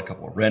car. We bought a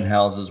couple of rent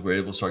houses. We were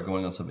able to start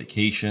going on some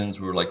vacations.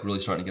 We were like really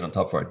starting to get on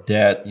top of our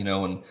debt,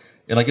 and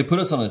like it put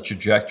us on a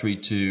trajectory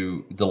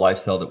to the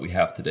lifestyle that we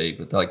have today.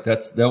 But like,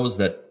 that was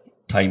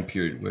that time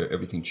period where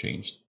everything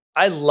changed.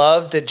 I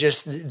love that,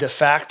 just the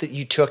fact that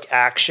you took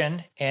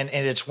action. And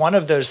it's one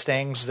of those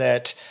things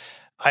that,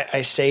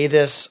 I say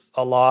this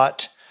a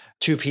lot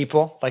to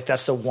people. Like,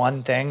 that's the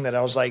one thing that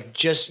I was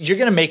like, you're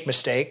going to make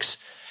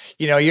mistakes.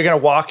 You're going to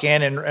walk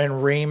in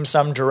and ream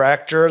some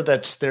director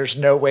there's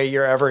no way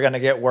you're ever going to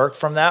get work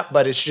from that.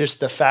 But it's just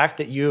the fact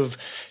that you've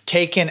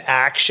taken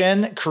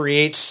action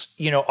creates,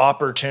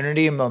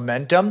 opportunity and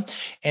momentum.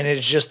 And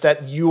it's just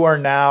that you are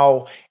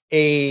now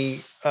a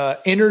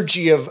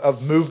energy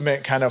of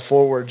movement kind of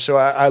forward. So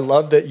I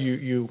love that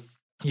you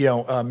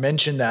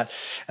mentioned that.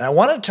 And I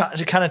wanted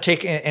to kind of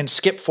take and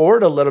skip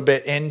forward a little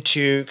bit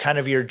into kind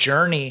of your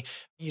journey.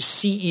 You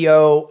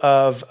CEO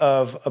of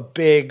a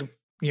big,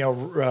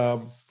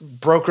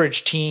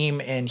 brokerage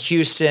team in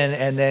Houston,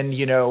 and then,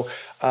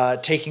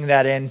 taking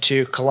that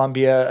into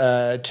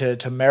Columbia,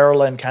 to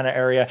Maryland kind of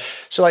area.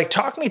 So like,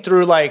 talk me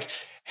through like,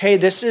 hey,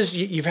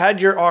 you've had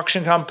your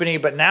auction company,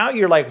 but now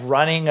you're like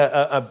running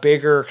a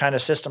bigger kind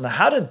of system.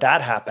 How did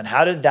that happen?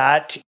 How did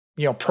that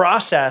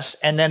process,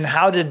 and then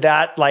how did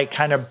that like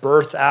kind of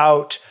birth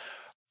out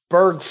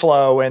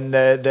BergFlow and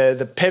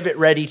the pivot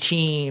ready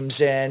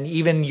teams, and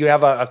even you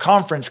have a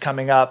conference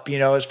coming up,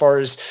 as far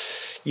as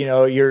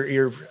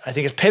your I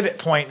think it's Pivot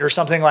Point or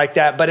something like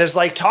that. But it's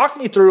like, talk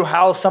me through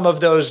how some of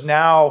those,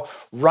 now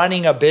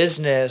running a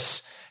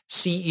business,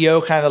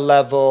 CEO kind of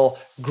level,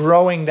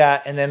 growing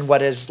that, and then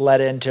what has led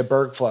into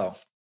BergFlow.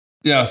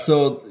 Yeah,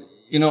 so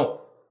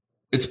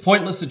it's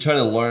pointless to try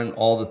to learn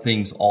all the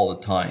things all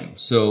the time.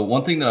 So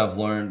one thing that I've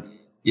learned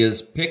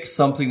is pick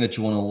something that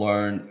you want to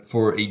learn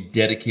for a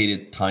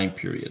dedicated time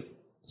period.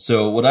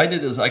 So what I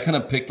did is I kind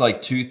of picked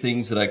like two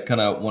things that I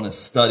kind of want to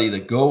study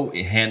that go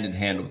hand in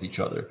hand with each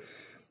other.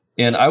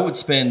 And I would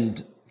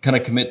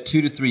commit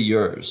 2 to 3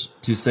 years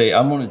to say,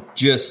 I'm going to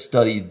just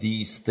study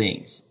these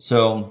things.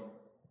 So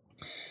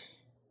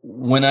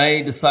when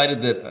I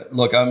decided that,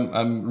 look,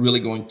 I'm really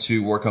going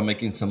to work on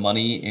making some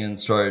money and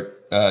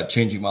start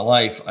changing my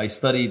life, I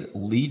studied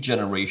lead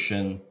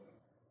generation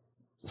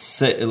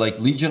like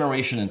lead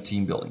generation and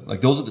team building.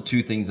 Like those are the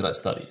two things that I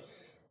studied.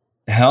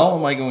 How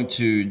am I going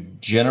to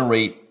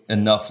generate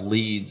enough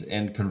leads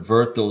and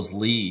convert those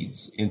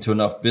leads into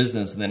enough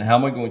business? And then how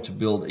am I going to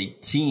build a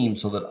team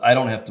so that I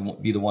don't have to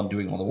be the one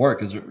doing all the work?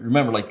 Because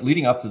remember, like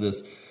leading up to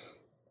this,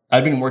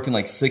 I've been working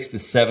like 6 to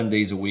 7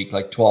 days a week,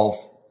 like 12,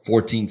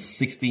 14,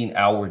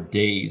 16-hour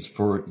days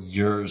for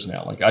years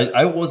now. Like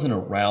I wasn't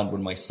around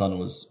when my son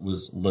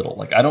was little.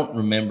 Like I don't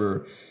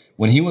remember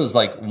when he was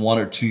like 1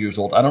 or 2 years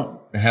old. I don't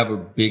have a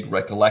big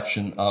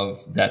recollection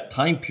of that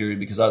time period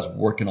because I was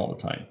working all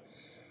the time.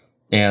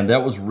 And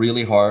that was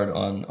really hard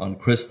on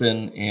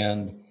Kristen.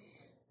 And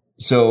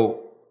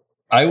so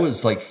I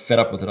was like fed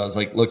up with it. I was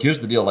like, look, here's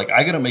the deal. Like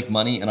I got to make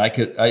money and I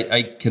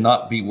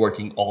cannot be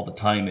working all the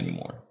time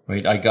anymore,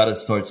 right? I got to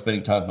start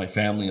spending time with my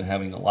family and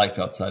having a life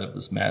outside of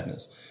this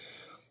madness.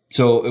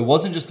 So it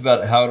wasn't just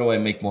about how do I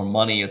make more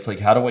money. It's like,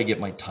 how do I get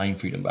my time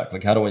freedom back?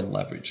 Like, how do I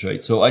leverage,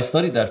 right? So I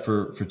studied that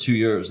for 2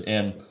 years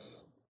and,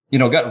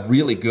 got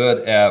really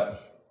good at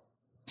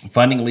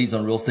finding leads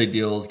on real estate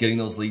deals, getting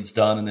those leads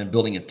done, and then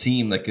building a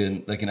team that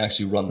can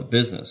actually run the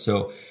business.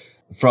 So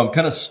from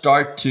kind of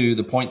start to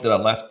the point that I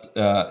left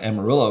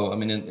Amarillo, I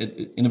mean,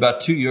 in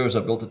about 2 years,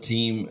 I built a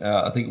team.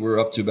 I think we were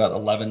up to about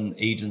 11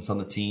 agents on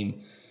the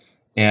team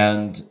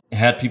and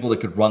had people that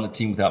could run the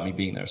team without me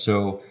being there.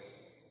 So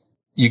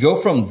you go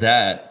from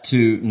that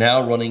to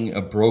now running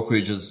a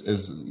brokerage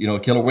as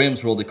Keller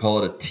Williams world, they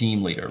call it a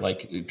team leader.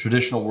 Like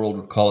traditional world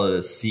would call it a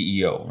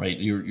CEO, right?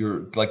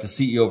 You're like the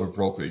CEO of a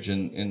brokerage.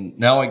 And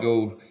now I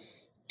go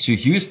to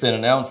Houston,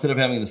 and now instead of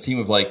having this team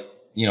of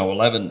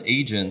 11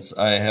 agents,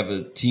 I have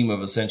a team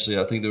of essentially,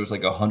 I think there was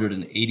like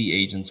 180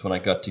 agents when I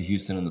got to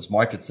Houston in this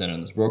market center, in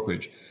this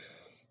brokerage.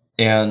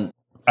 And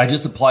I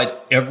just applied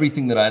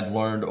everything that I'd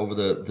learned over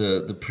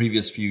the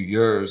previous few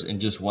years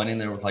and just went in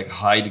there with like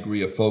high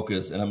degree of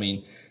focus. And I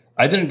mean,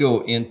 I didn't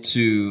go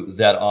into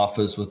that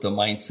office with the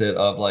mindset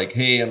of like,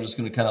 hey, I'm just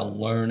going to kind of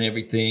learn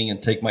everything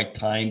and take my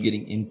time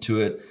getting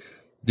into it.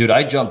 Dude,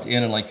 I jumped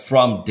in and like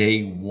from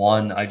day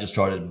one, I just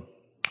started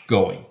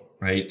going,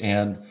 right?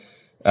 And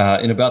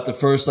in about the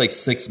first like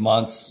 6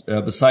 months,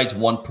 besides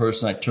one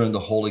person, I turned the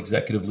whole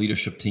executive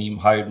leadership team,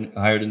 hired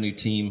a new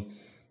team.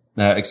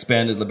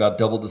 Expanded about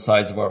double the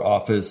size of our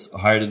office,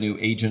 hired a new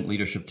agent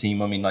leadership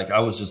team. I mean, like I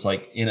was just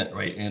like in it,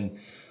 right? And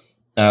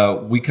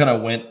we kind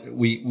of went,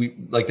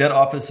 we like that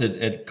office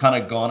had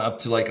kind of gone up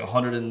to like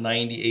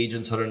 190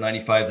 agents,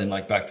 195, then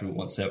like back to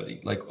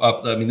 170, like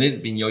up. I mean,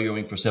 they'd been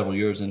yo-yoing for several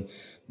years, and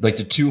like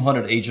the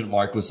 200 agent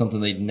mark was something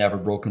they'd never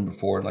broken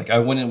before. And like I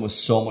went in with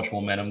so much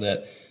momentum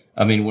that,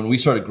 I mean, when we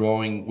started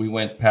growing, we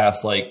went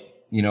past like,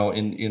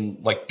 in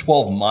like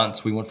 12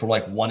 months, we went from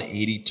like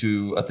 180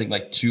 to I think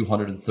like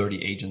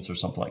 230 agents or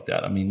something like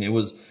that. I mean, it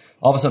was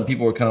all of a sudden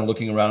people were kind of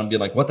looking around and being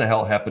like, what the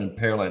hell happened in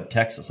Pearland,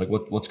 Texas? Like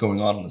what's going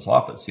on in this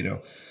office,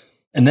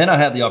 And then I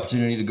had the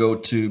opportunity to go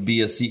to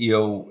be a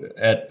CEO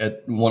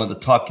at one of the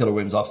top Keller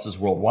Williams offices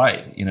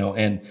worldwide,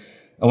 and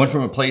I went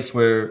from a place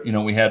where,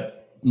 we had a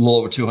little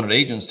over 200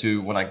 agents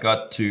to when I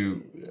got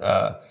to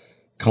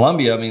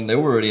Columbia, I mean, they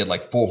were already at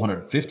like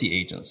 450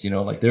 agents,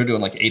 like they're doing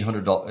like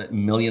 $800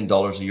 million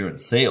a year in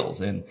sales.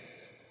 And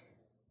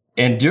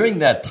during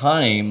that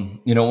time,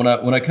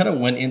 when I kind of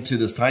went into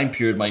this time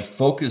period, my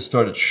focus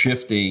started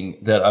shifting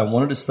that I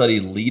wanted to study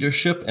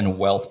leadership and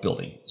wealth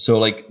building. So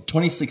like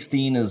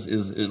 2016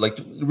 is like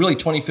really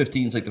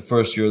 2015 is like the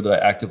first year that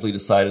I actively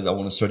decided I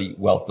want to study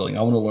wealth building.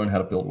 I want to learn how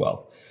to build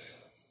wealth.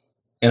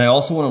 And I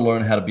also want to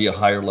learn how to be a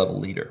higher level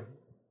leader.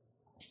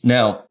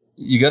 Now,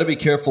 you got to be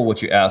careful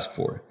what you ask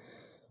for.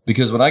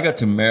 Because when I got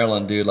to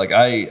Maryland, dude, like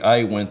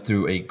I went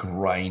through a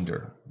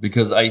grinder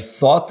because I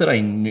thought that I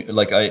knew,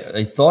 like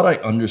I thought I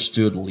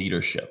understood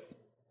leadership.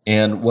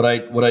 And what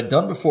I'd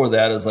done before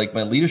that is like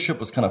my leadership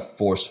was kind of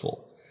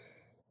forceful.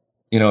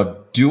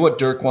 Do what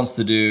Dirk wants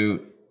to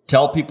do,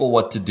 tell people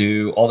what to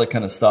do, all that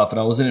kind of stuff. And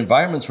I was in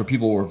environments where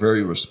people were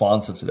very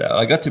responsive to that.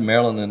 I got to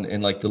Maryland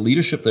and like the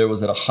leadership there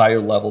was at a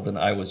higher level than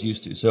I was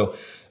used to. So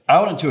I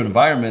went into an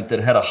environment that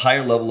had a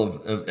higher level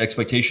of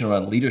expectation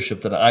around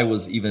leadership than I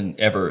was even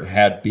ever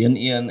had been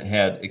in,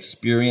 had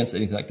experienced,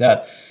 anything like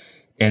that.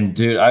 And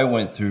dude, I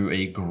went through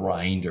a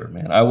grinder,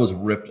 man. I was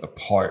ripped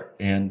apart.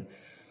 And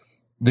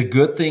the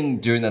good thing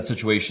during that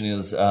situation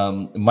is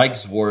Mike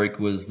Zworik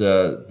was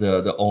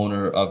the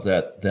owner of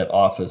that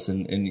office,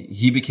 and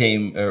he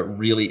became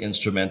really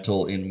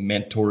instrumental in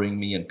mentoring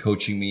me and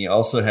coaching me. I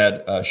also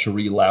had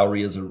Cherie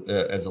Lowry as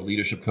a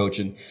leadership coach,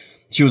 and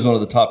she was one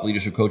of the top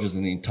leadership coaches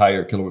in the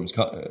entire Keller Williams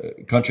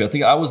country. I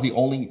think I was the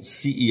only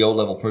CEO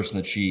level person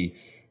that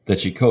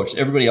she coached.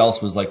 Everybody else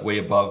was like way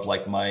above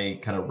like my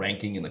kind of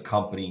ranking in the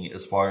company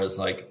as far as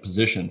like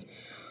positions.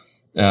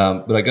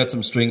 But I got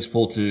some strings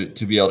pulled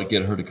to be able to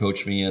get her to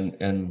coach me.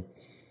 And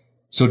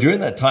so during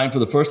that time, for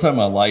the first time in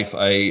my life,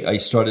 I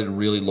started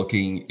really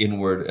looking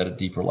inward at a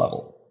deeper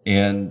level.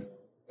 And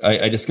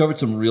I discovered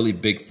some really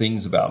big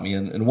things about me.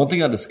 And one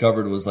thing I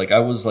discovered was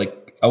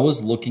I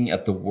was looking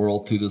at the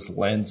world through this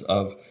lens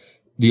of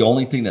the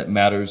only thing that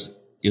matters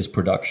is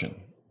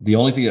production. The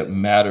only thing that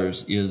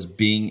matters is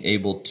being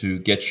able to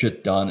get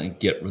shit done and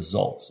get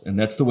results. And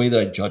that's the way that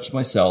I judged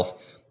myself.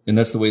 And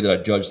that's the way that I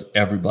judged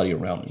everybody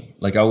around me.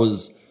 Like I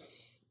was,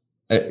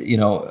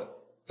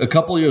 a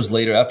couple of years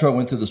later, after I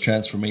went through this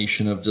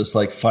transformation of just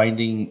like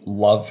finding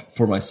love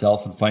for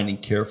myself and finding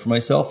care for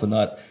myself and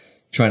not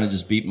trying to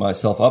just beat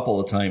myself up all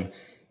the time,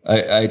 I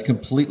had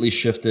completely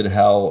shifted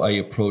how I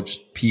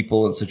approached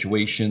people and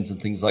situations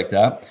and things like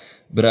that.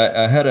 But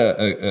I had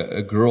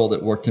a girl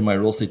that worked in my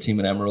real estate team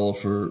in Amarillo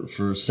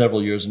for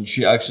several years, and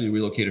she actually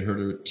relocated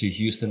her to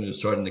Houston to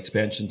start an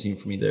expansion team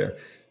for me there,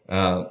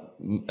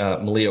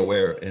 Malia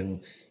Ware,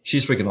 and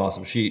she's freaking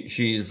awesome.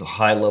 She's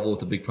high level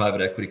with a big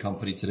private equity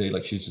company today.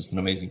 Like she's just an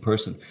amazing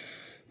person.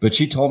 But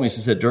she told me,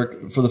 she said,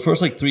 Dirk, for the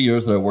first like 3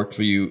 years that I worked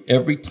for you,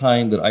 every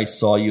time that I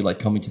saw you like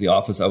coming to the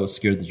office, I was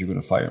scared that you were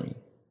going to fire me.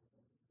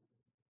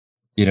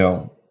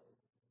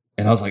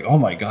 And I was like, oh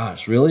my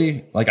gosh,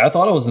 really? Like I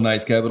thought I was a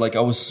nice guy, but like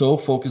I was so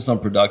focused on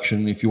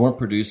production. If you weren't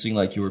producing,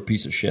 like you were a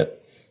piece of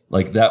shit.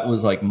 Like that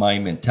was like my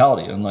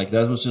mentality. And like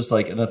that was just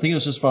like, and I think it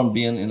was just from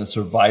being in a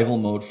survival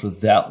mode for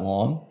that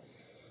long.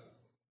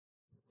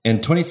 And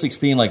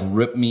 2016 like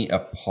ripped me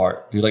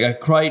apart, dude. Like I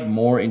cried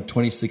more in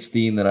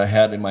 2016 than I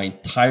had in my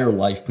entire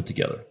life put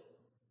together.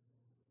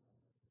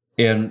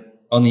 And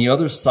on the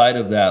other side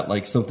of that,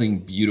 like something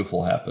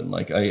beautiful happened.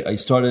 Like I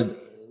started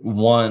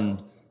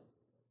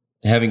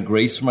having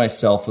grace for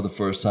myself for the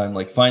first time,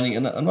 like finding,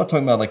 and I'm not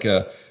talking about like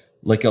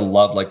a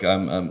love, like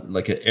I'm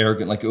like an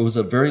arrogant, like it was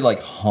a very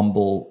like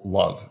humble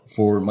love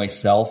for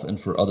myself and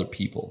for other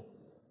people.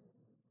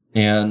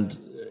 And,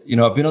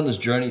 I've been on this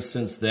journey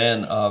since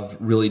then of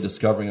really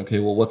discovering, okay,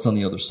 well, what's on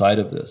the other side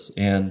of this?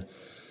 And,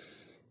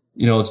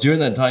 it's during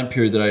that time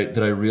period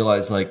that I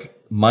realized like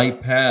my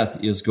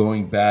path is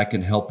going back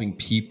and helping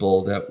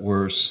people that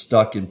were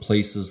stuck in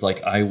places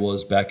like I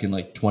was back in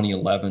like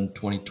 2011,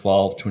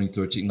 2012,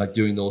 2013, like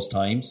during those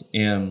times.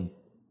 And,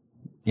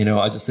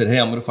 I just said, hey,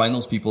 I'm going to find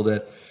those people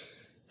that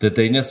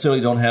they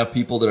necessarily don't have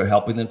people that are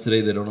helping them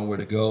today. They don't know where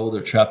to go.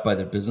 They're trapped by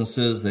their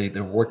businesses.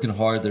 They're working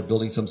hard. They're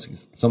building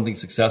something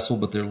successful,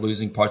 but they're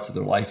losing parts of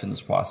their life in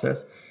this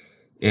process.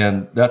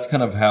 And that's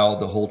kind of how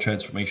the whole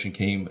transformation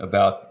came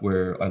about,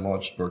 where I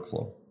launched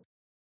BergFlow.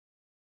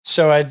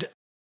 So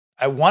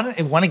I want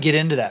to get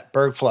into that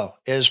BergFlow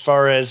as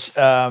far as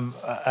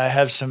I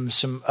have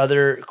some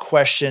other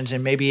questions,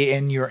 and maybe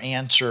in your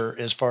answer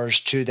as far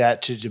as to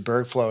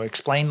BergFlow,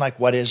 explain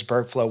like what is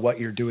BergFlow, what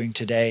you're doing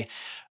today,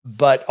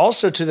 but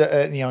also to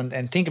the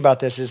and think about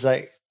this is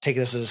like take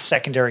this as a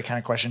secondary kind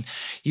of question.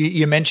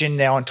 You mentioned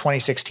now in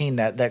 2016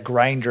 that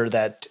grinder,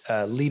 that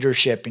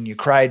leadership, and you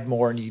cried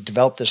more and you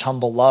developed this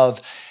humble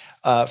love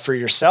for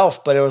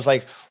yourself. But it was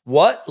like,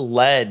 what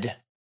led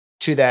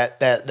to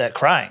that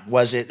crying?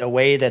 Was it a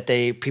way that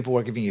people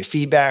were giving you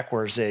feedback?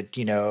 Or is it,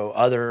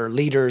 other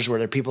leaders? Were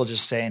there people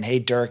just saying, hey,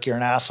 Dirk, you're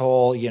an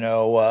asshole?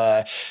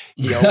 What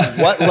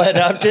led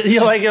up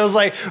to, like, it was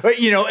like,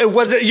 it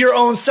wasn't your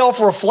own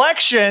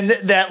self-reflection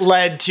that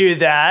led to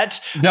that.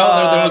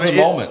 No, there was a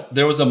moment.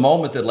 There was a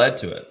moment that led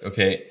to it.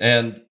 Okay.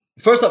 And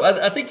first off,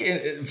 I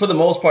think for the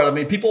most part, I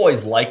mean, people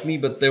always liked me,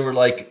 but they were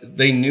like,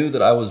 they knew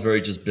that I was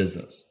very just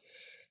business.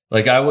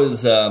 Like I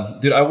was,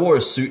 I wore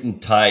a suit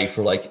and tie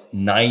for like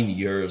 9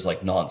 years, like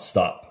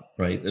nonstop,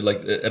 right? Like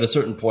at a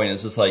certain point,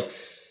 it's just like,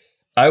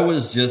 I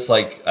was just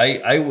like,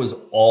 I was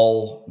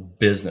all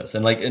business.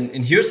 And like,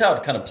 and here's how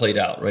it kind of played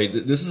out, right?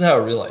 This is how I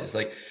realized,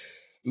 like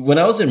when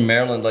I was in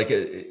Maryland,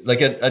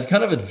 I'd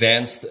kind of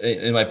advanced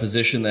in my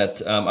position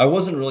that I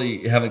wasn't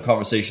really having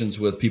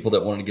conversations with people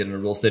that wanted to get into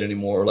real estate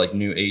anymore, or like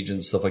new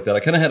agents, stuff like that. I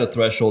kind of had a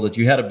threshold that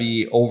you had to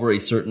be over a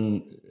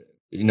certain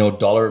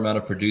dollar amount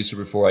of producer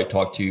before I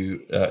talk to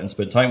you and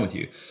spend time with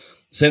you.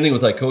 Same thing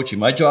with like coaching.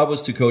 My job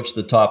was to coach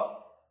the top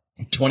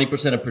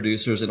 20% of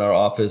producers in our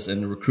office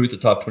and recruit the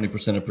top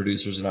 20% of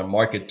producers in our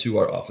market to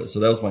our office.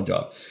 So that was my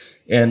job.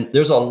 And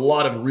there's a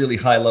lot of really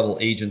high level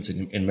agents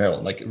in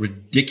Maryland, like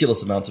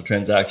ridiculous amounts of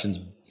transactions.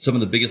 Some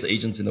of the biggest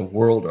agents in the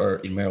world are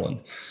in Maryland.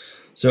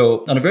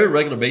 So on a very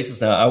regular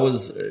basis now, I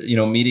was,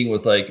 meeting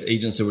with like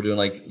agents that were doing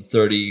like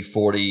 30,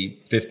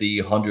 40, 50,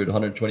 100,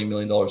 $120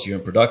 million a year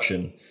in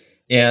production,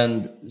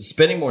 and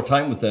spending more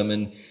time with them.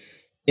 And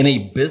in a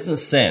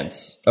business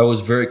sense, I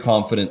was very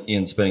confident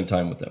in spending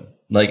time with them.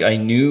 Like I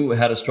knew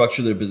how to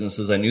structure their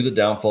businesses. I knew the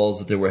downfalls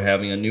that they were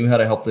having. I knew how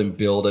to help them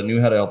build. I knew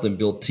how to help them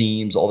build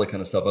teams, all that kind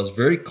of stuff. I was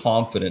very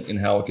confident in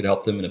how I could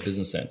help them in a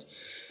business sense.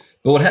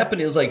 But what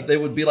happened is like, they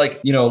would be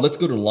like, let's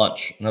go to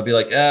lunch. And I'd be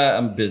like,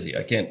 I'm busy.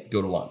 I can't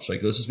go to lunch.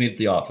 Like, let's just meet at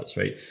the office,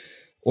 right?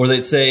 Or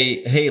they'd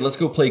say, hey, let's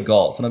go play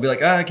golf. And I'd be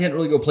like, I can't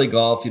really go play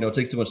golf. It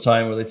takes too much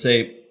time. Or they'd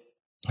say,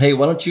 hey,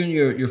 why don't you and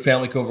your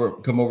family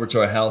come over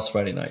to our house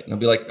Friday night? And I'll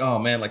be like, oh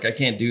man, like I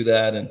can't do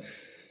that.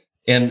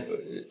 And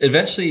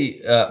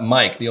eventually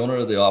Mike, the owner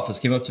of the office,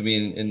 came up to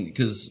me and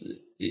because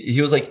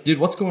he was like, dude,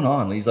 what's going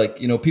on? And he's like,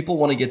 people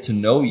want to get to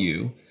know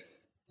you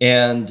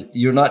and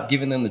you're not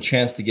giving them the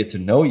chance to get to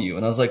know you.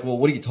 And I was like, well,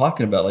 what are you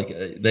talking about? Like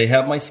they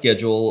have my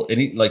schedule,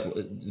 like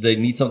they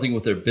need something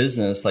with their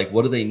business. Like,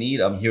 what do they need?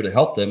 I'm here to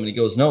help them. And he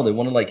goes, no, they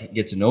want to like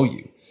get to know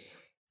you.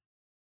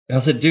 And I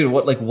said, dude,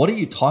 what are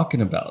you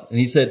talking about? And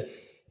he said,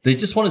 they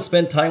just want to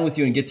spend time with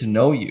you and get to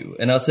know you.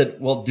 And I said,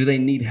 well, do they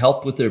need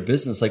help with their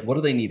business? Like, what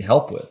do they need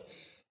help with?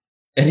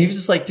 And he was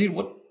just like, dude,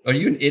 what, are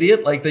you an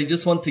idiot? Like, they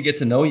just want to get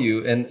to know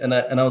you. And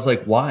I was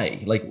like,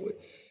 why? Like,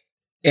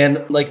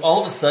 and like all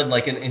of a sudden,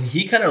 like, and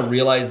he kind of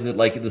realized that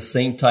like at the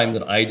same time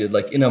that I did,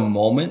 like in a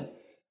moment,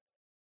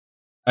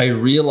 I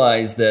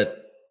realized that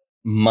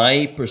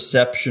my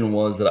perception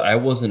was that I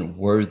wasn't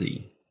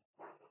worthy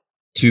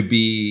to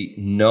be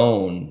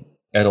known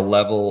at a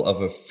level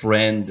of a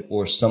friend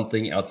or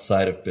something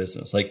outside of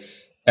business. Like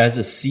as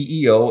a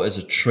CEO, as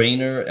a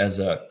trainer, as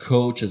a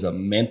coach, as a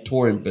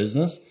mentor in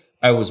business,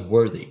 I was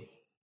worthy.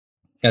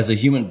 As a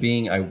human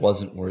being, I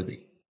wasn't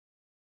worthy.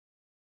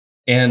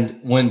 And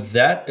when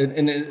that,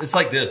 and it's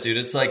like this, dude,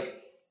 it's like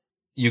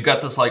you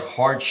got this like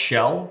hard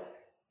shell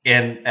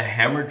and a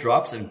hammer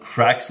drops and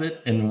cracks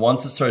it. And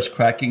once it starts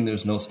cracking,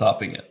 there's no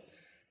stopping it.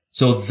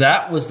 So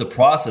that was the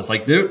process.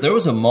 Like there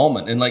was a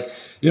moment, and like,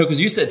 you know,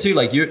 because you said too,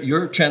 like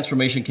your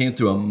transformation came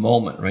through a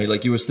moment, right?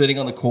 Like you were sitting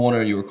on the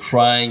corner, you were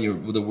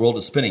crying, the world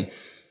is spinning.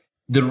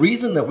 The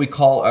reason that we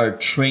call our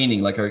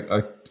training, like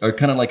our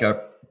kind of like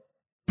our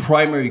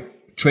primary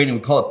training, we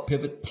call it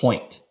pivot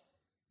point.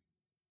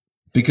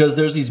 Because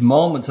there's these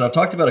moments, and I've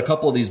talked about a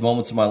couple of these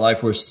moments in my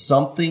life where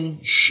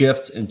something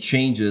shifts and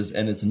changes,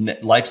 and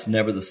life's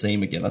never the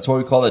same again. That's why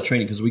we call that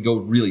training, because we go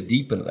really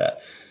deep into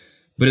that.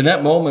 But in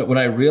that moment, when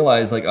I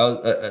realized, like, I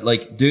was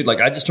like, dude, like,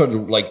 I just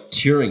started like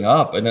tearing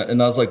up, and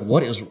I was like,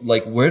 what is,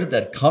 like, where did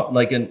that come?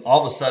 Like, and all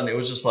of a sudden, it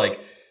was just like,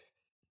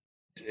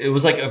 it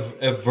was like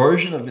a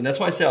version of me. That's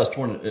why I say I was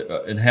torn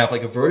in half.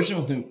 Like a version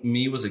of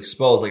me was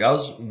exposed. Like I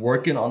was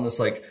working on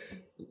this, like,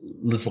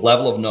 this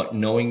level of not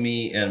knowing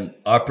me and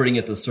operating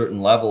at this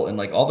certain level, and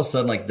like all of a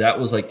sudden, like that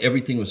was like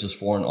everything was just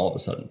foreign all of a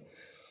sudden.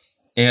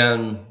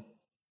 And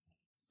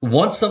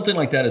once something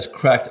like that is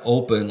cracked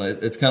open,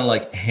 it's kind of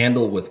like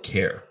handle with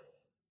care.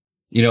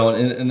 You know,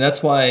 and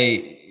that's why,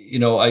 you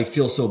know, I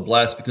feel so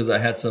blessed, because I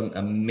had some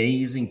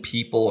amazing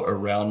people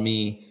around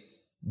me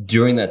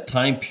during that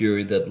time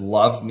period that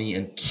loved me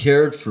and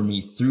cared for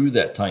me through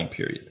that time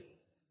period.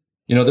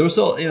 You know, there was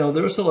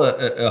still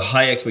a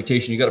high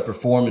expectation. You got to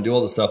perform and do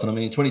all this stuff. And I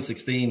mean, in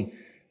 2016,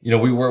 you know,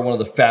 we were one of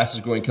the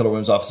fastest growing Keller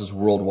Williams offices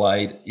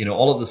worldwide, you know,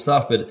 all of this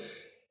stuff. But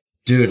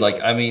dude,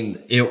 like, I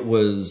mean, it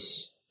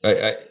was,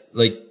 I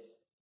like,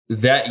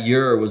 that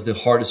year was the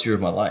hardest year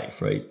of my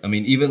life, right? I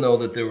mean, even though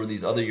that there were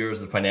these other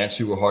years that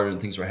financially were harder and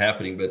things were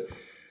happening, but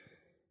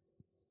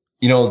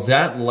you know,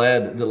 that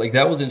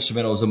was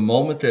instrumental. It was a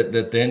moment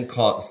that then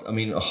cost, I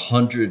mean,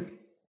 100,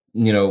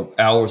 you know,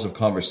 hours of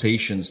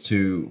conversations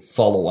to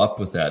follow up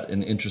with that,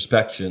 and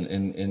introspection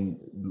and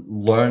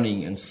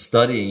learning and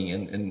studying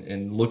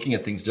and looking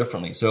at things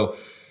differently. So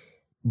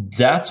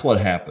that's what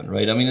happened,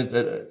 right? I mean,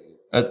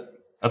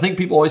 I think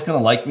people always kind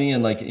of like me,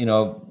 and like, you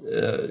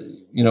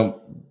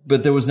know,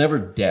 but there was never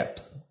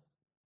depth.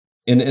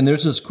 And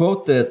there's this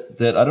quote that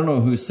I don't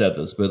know who said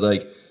this, but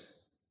like,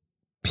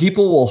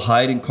 people will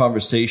hide in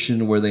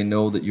conversation where they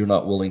know that you're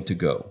not willing to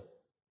go.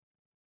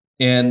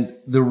 And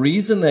the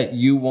reason that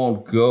you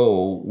won't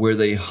go where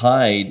they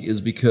hide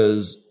is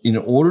because in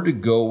order to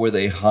go where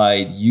they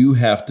hide, you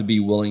have to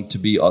be willing to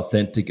be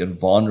authentic and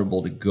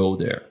vulnerable to go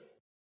there.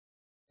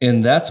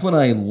 And that's when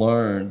I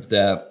learned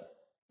that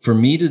for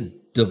me to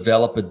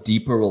develop a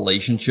deeper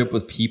relationship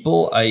with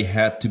people, I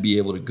had to be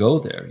able to go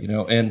there, you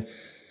know. And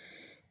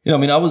you know,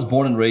 I mean, I was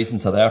born and raised in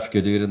South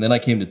Africa, dude, and then I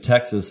came to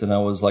Texas, and I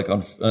was like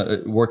on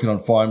working on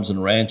farms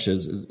and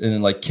ranches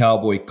in like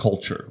cowboy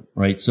culture,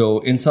 right? So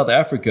in South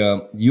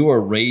Africa, you are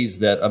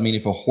raised that, I mean,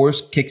 if a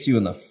horse kicks you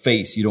in the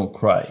face, you don't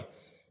cry.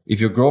 If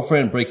your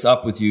girlfriend breaks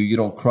up with you, you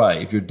don't cry.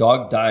 If your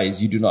dog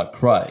dies, you do not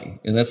cry.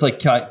 And that's like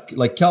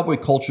cowboy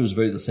culture is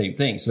very the same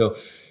thing. So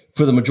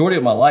for the majority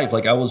of my life,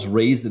 like I was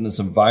raised in this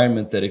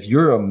environment that if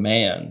you're a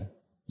man,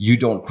 you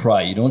don't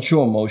cry, you don't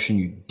show emotion,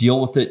 you deal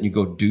with it and you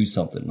go do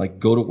something, like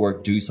go to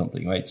work, do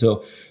something, right?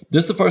 So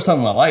this is the first time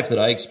in my life that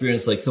I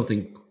experienced like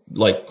something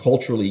like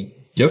culturally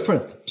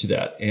different to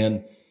that.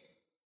 And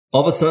all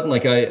of a sudden,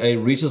 like I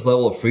reached this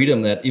level of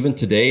freedom that even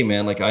today,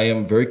 man, like I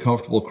am very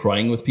comfortable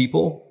crying with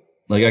people.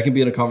 Like I can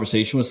be in a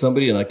conversation with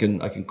somebody and I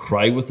can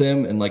cry with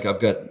them, and like I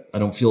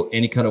don't feel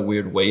any kind of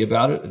weird way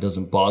about it. It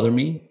doesn't bother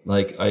me.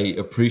 Like I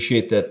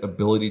appreciate that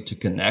ability to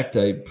connect.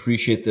 I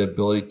appreciate the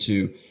ability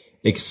to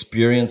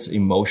experience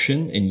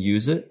emotion and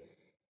use it.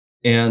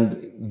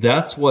 And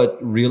that's what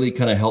really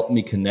kind of helped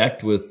me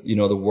connect with, you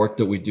know, the work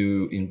that we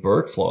do in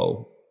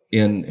BirkFlow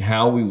and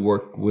how we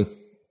work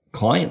with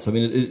clients. I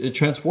mean, it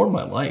transformed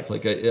my life.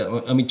 Like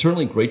I'm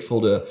eternally grateful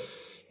to,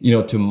 you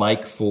know, to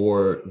Mike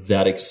for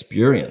that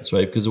experience,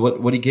 right? Because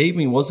what he gave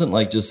me wasn't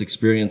like just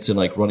experience in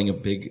like running a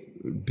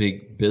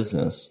big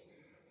business.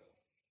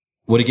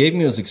 What he gave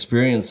me was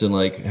experience in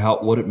like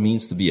what it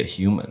means to be a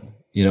human,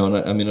 you know?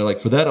 And I mean, like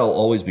for that, I'll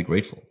always be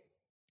grateful.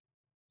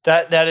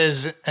 That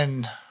is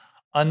an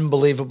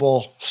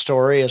unbelievable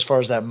story as far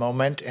as that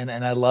moment. And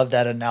I love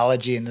that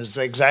analogy. And this is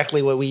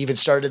exactly what we even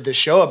started the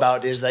show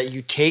about, is that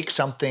you take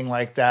something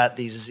like that,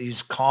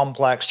 these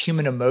complex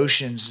human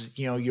emotions,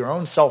 you know, your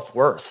own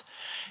self-worth,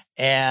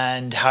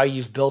 and how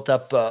you've built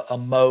up a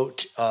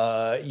moat,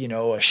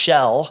 a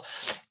shell,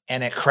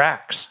 and it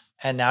cracks.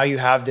 And now you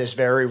have this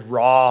very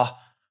raw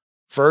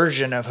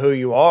version of who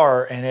you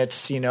are. And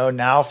it's,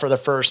 now for the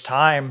first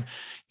time,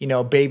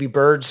 baby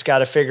bird's got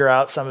to figure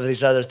out some of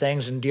these other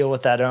things and deal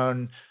with that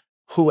own,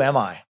 who am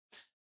I?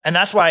 And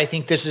that's why I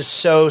think this is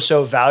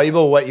so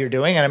valuable, what you're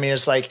doing. And I mean,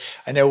 it's like,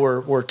 I know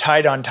we're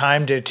tight on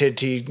time to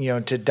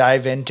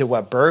dive into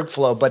what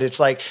BergFlow, but it's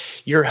like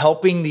you're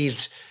helping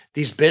these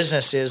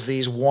businesses,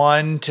 these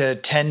 $1 to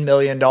 $10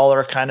 million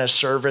kind of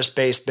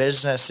service-based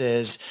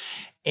businesses,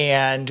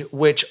 and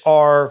which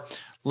are,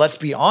 let's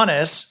be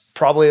honest,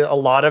 probably a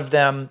lot of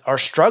them are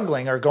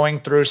struggling or going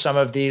through some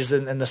of these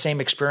and the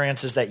same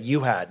experiences that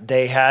you had.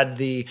 They had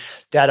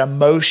that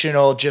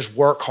emotional, just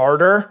work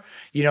harder,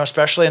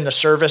 especially in the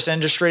service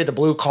industry, the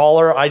blue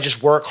collar, I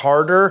just work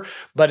harder,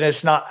 but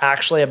it's not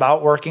actually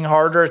about working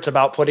harder. It's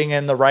about putting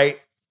in the right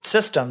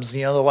systems,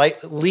 the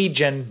right lead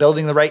gen,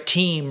 building the right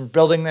team,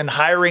 building and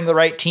hiring the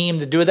right team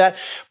to do that.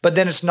 But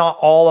then it's not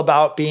all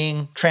about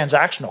being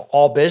transactional,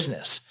 all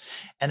business.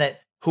 And that,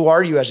 who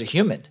are you as a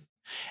human?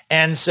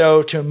 And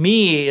so to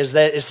me is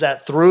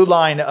that through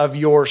line of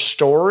your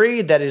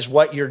story that is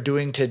what you're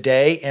doing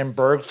today in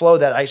BergFlow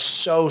that I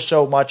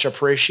so much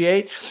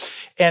appreciate.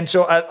 And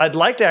so I'd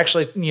like to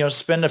actually,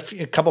 spend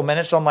a couple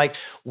minutes on like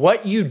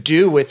what you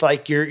do with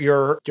like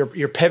your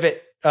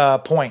pivot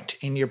point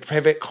in your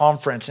pivot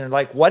conference, and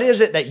like what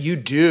is it that you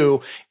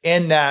do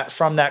in that,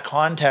 from that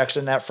context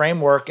and that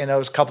framework in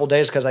those couple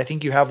days, because I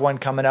think you have one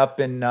coming up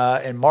in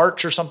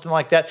March or something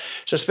like that.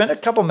 So spend a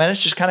couple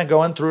minutes just kind of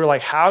going through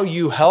like how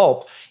you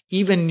help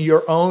even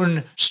your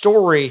own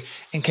story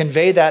and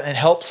convey that and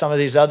help some of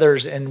these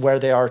others in where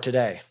they are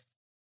today.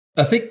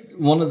 I think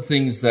one of the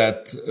things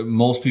that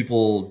most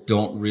people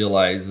don't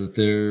realize is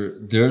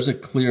there's a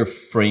clear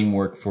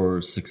framework for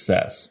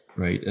success,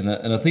 right? And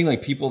I think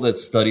like people that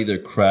study their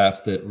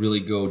craft, that really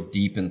go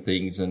deep in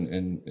things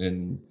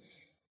and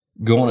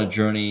go on a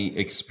journey,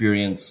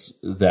 experience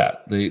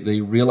that.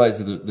 They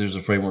realize that there's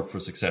a framework for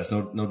success.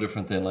 No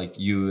different than like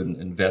you and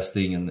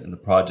investing in the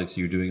projects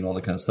you're doing and all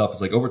that kind of stuff.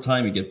 It's like over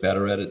time you get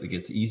better at it, it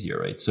gets easier,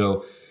 right?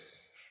 So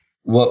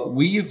what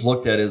we've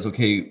looked at is,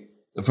 okay,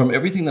 from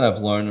everything that I've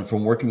learned and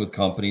from working with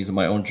companies and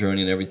my own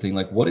journey and everything,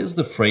 like what is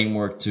the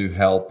framework to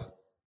help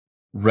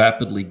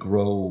rapidly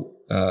grow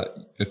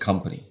a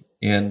company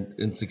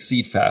and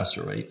succeed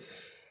faster, right?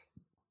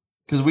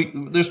 Because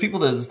there's people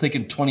that it's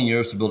taken 20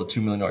 years to build a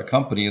 $2 million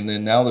company, and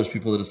then now there's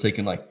people that it's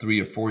taken like 3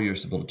 or 4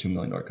 years to build a $2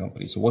 million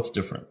company. So what's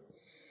different?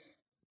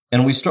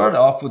 And we started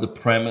off with the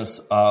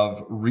premise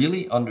of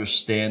really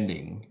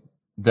understanding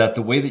that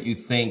the way that you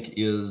think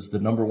is the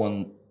number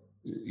one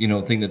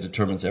thing that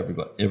determines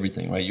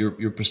everything, right?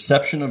 Your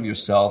perception of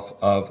yourself,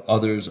 of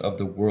others, of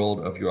the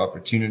world, of your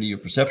opportunity, your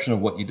perception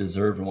of what you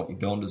deserve and what you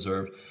don't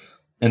deserve.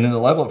 And then the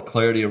level of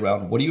clarity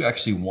around what do you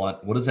actually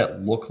want? What does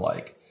that look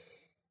like?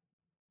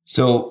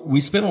 So we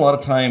spent a lot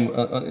of time,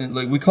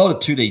 like we call it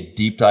a 2-day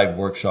deep dive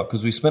workshop,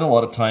 because we spent a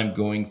lot of time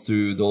going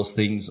through those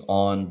things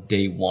on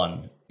day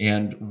one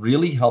and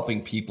really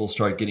helping people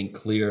start getting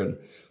clear. And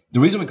the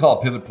reason we call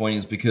it pivot point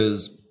is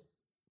because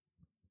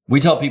we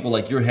tell people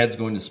like your head's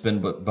going to spin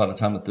by the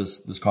time that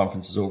this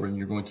conference is over, and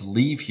you're going to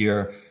leave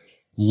here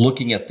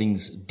looking at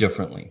things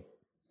differently.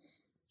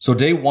 So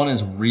day one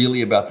is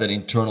really about that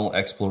internal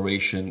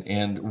exploration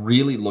and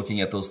really looking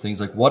at those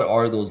things. Like, what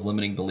are those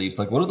limiting beliefs?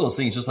 Like, what are those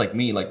things? Just like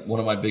me, like one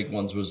of my big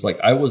ones was like,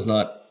 I was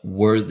not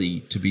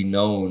worthy to be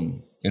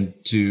known and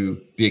to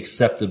be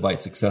accepted by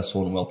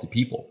successful and wealthy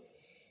people.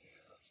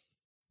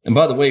 And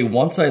by the way,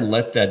 once I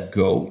let that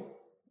go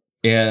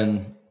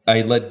and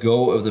I let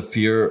go of the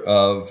fear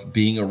of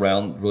being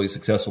around really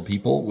successful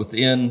people,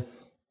 within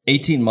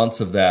 18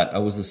 months of that, I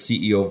was the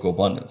CEO of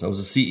GoBundance. I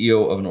was the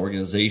CEO of an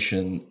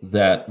organization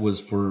that was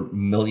for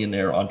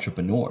millionaire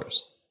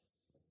entrepreneurs.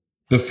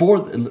 Before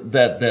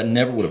that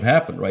never would have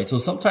happened, right? So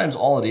sometimes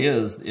all it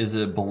is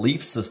a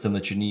belief system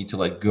that you need to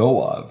let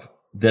go of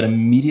that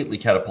immediately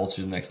catapults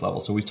you to the next level.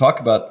 So we talk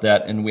about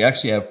that, and we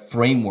actually have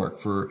framework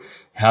for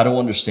how to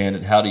understand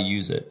it, how to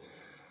use it.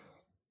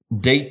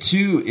 Day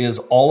two is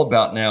all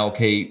about now,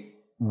 okay,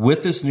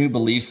 with this new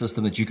belief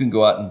system that you can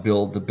go out and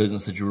build the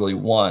business that you really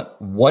want,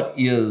 what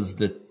is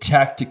the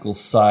tactical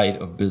side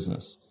of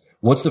business?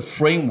 What's the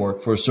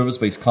framework for a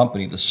service-based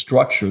company, the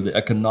structure, the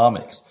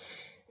economics?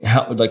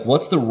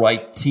 What's the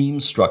right team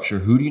structure?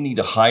 Who do you need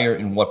to hire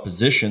in what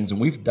positions? And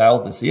we've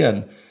dialed this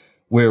in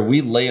where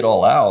we lay it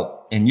all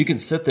out, and you can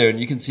sit there and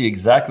you can see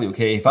exactly,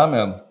 okay, if I'm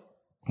a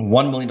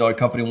 $1 million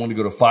company, I want to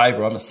go to 5,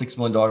 or I'm a $6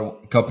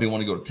 million company, I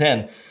want to go to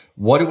 10,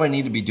 what do I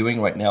need to be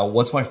doing right now?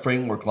 What's my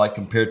framework like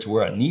compared to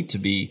where I need to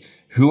be?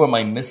 Who am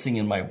I missing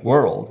in my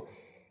world?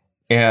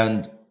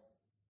 And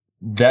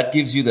that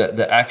gives you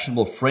the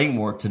actionable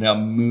framework to now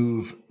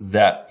move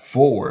that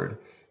forward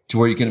to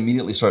where you can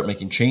immediately start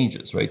making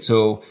changes, right?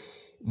 So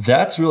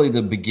that's really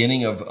the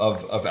beginning of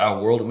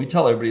our world. And we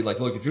tell everybody,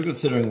 like, look, if you're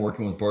considering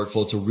working with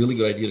BergFlow, it's a really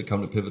good idea to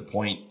come to Pivot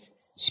Point,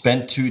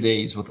 spend 2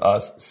 days with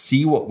us,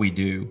 see what we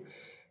do,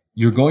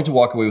 you're going to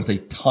walk away with a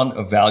ton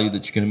of value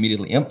that you can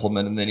immediately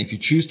implement. And then if you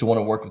choose to want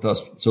to work with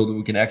us so that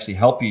we can actually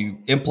help you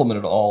implement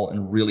it all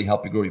and really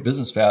help you grow your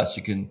business fast,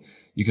 you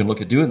can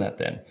look at doing that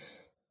then.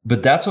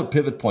 But that's what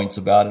Pivot Point's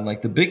about. And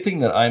like the big thing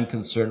that I'm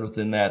concerned with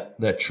in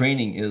that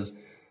training is,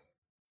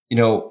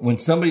 when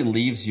somebody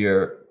leaves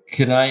here,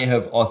 can I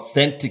have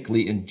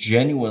authentically and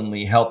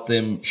genuinely helped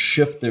them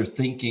shift their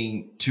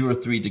thinking 2 or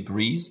 3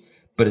 degrees,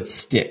 but it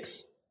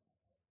sticks?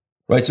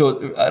 Right.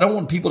 So I don't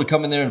want people to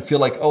come in there and feel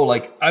like,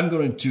 I'm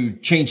going to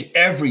change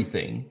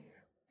everything.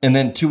 And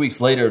then 2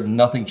 weeks later,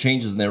 nothing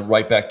changes and they're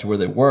right back to where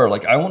they were.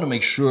 Like, I want to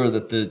make sure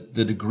that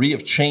the degree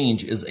of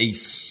change is a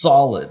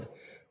solid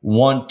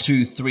 1,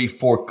 2, 3,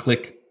 4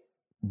 click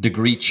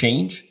degree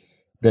change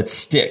that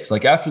sticks.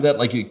 Like after that,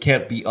 like it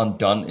can't be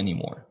undone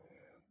anymore.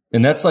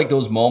 And that's like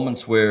those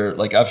moments where,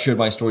 like I've shared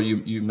my story,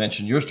 you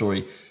mentioned your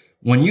story.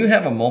 When you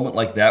have a moment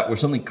like that where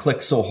something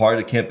clicks so hard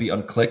it can't be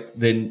unclicked,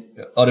 then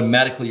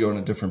automatically you're on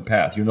a different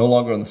path. You're no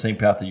longer on the same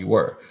path that you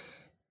were.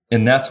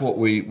 And that's what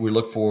we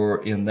look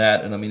for in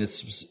that. And I mean, it's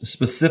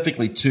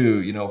specifically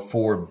too,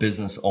 for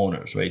business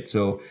owners, right?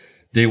 So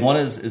day one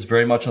is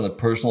very much on the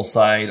personal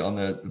side, on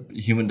the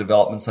human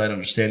development side,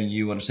 understanding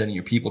you, understanding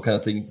your people kind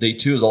of thing. Day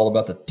two is all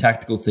about the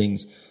tactical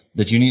things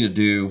that you need to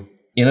do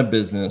in a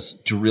business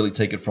to really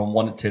take it from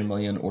 1 to 10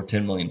 million or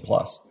 10 million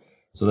plus.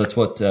 So that's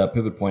what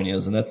Pivot Point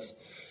is. And that's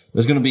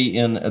going to be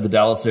in the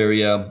Dallas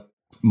area,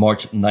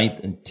 March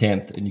 9th and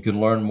 10th. And you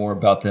can learn more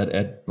about that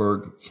at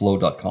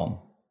bergflow.com,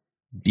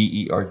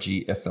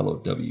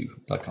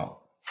 bergflow.com.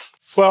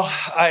 Well,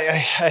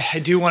 I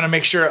do want to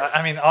make sure.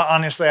 I mean,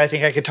 honestly, I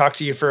think I could talk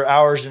to you for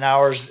hours and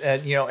hours,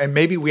 and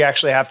maybe we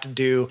actually have to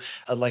do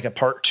like a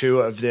part 2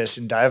 of this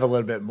and dive a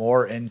little bit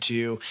more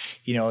into,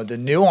 the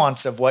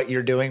nuance of what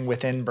you're doing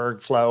within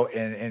BergFlow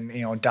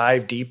and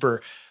dive deeper.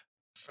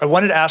 I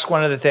wanted to ask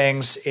one of the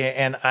things,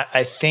 and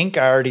I think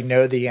I already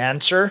know the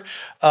answer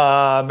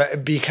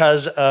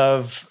because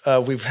of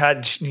we've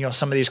had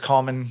some of these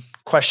common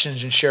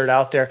questions and shared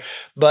out there.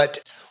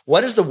 But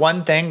what is the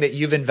one thing that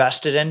you've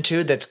invested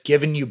into that's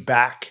given you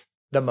back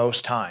the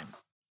most time?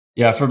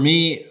 Yeah, for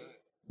me,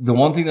 the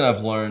one thing that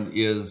I've learned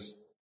is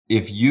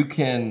if you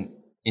can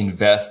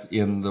invest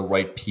in the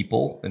right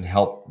people and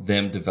help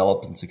them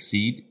develop and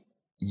succeed,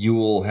 you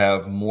will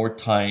have more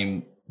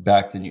time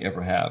back than you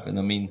ever have. And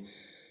I mean,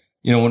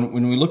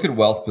 when we look at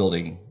wealth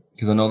building,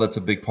 because I know that's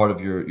a big part of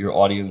your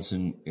audience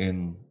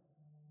and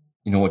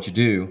what you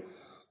do,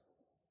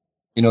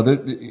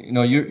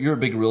 you're a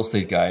big real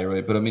estate guy,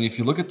 right? But I mean, if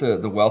you look at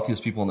the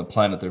wealthiest people on the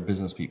planet, they're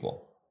business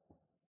people.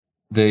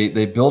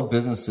 They build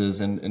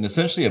businesses, and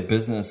essentially a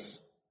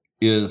business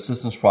is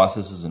systems,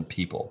 processes, and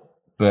people.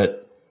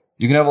 But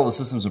you can have all the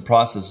systems and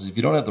processes. If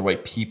you don't have the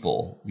right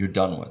people, you're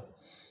done with.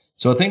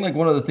 So I think like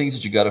one of the things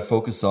that you got to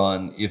focus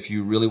on if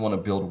you really want to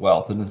build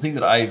wealth, and the thing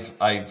that I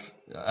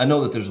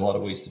know that there's a lot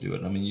of ways to do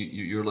it. I mean,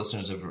 your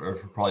listeners have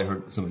probably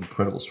heard some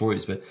incredible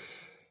stories, but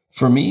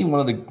for me, one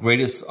of the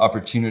greatest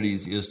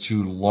opportunities is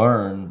to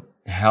learn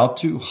how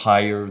to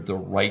hire the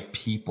right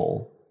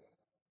people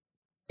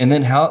and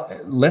then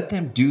let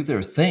them do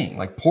their thing,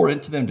 like pour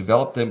into them,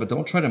 develop them, but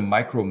don't try to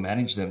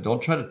micromanage them.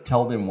 Don't try to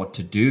tell them what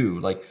to do.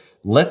 Like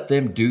let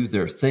them do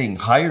their thing.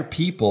 Hire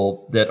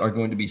people that are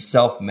going to be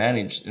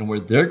self-managed and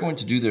where they're going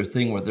to do their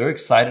thing, where they're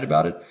excited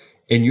about it,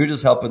 and you're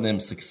just helping them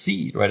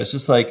succeed, right? It's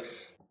just like,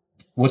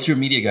 what's your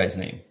media guy's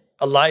name?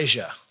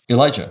 Elijah.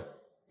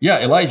 Yeah,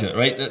 Elijah,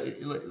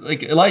 right?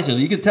 Like Elijah,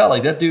 you could tell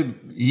like that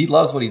dude, he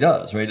loves what he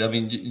does, right? I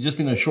mean, just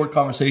in a short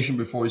conversation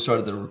before we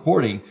started the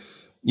recording,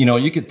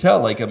 you could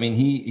tell like, I mean,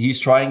 he's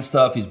trying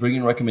stuff, he's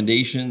bringing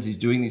recommendations, he's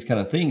doing these kind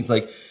of things.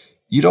 Like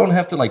you don't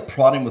have to like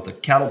prod him with a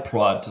cattle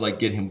prod to like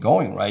get him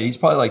going, right? He's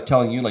probably like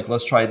telling you like,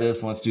 let's try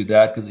this and let's do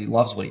that because he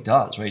loves what he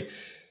does, right?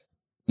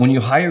 When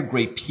you hire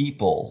great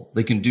people,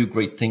 they can do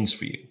great things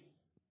for you.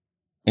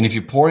 And if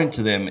you pour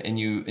into them and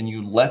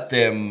you let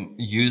them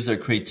use their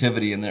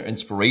creativity and their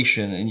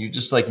inspiration and you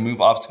just like move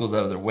obstacles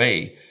out of their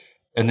way,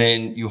 and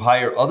then you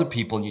hire other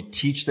people and you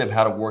teach them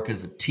how to work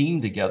as a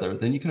team together,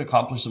 then you can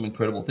accomplish some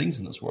incredible things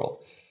in this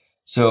world.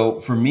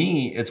 So for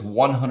me, it's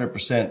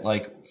 100%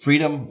 like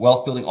freedom,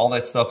 wealth building, all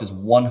that stuff is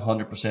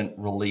 100%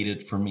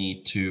 related for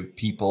me to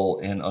people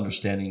and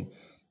understanding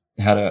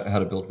how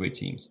to build great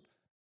teams.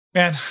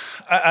 Man,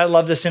 I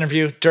love this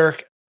interview.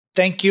 Dirk,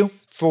 thank you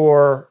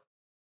for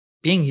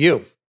being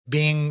you,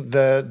 being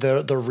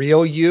the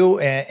real you.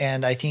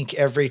 And I think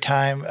every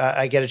time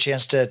I get a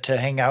chance to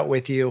hang out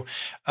with you,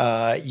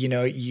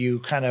 you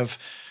kind of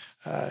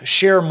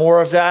share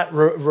more of that,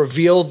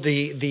 reveal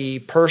the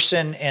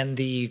person and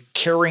the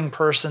caring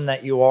person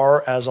that you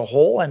are as a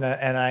whole. And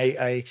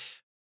I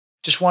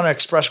just want to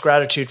express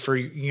gratitude for,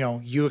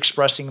 you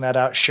expressing that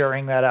out,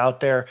 sharing that out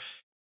there,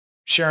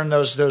 sharing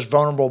those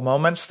vulnerable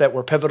moments that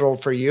were pivotal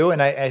for you.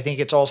 And I think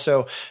it's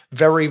also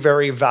very,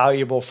 very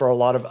valuable for a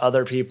lot of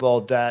other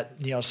people that,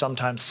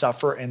 sometimes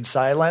suffer in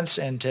silence,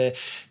 and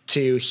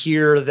to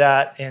hear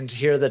that and to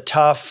hear the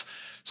tough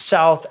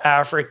South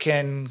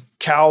African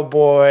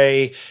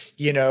cowboy,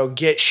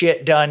 get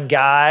shit done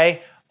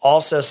guy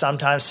also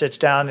sometimes sits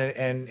down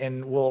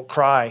and will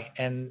cry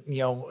and,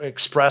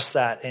 express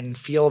that and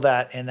feel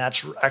that. And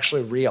that's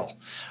actually real,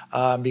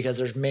 because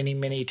there's many,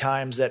 many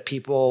times that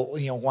people,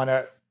 want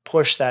to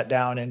push that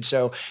down. And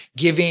so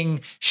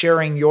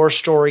sharing your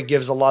story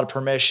gives a lot of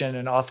permission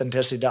and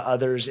authenticity to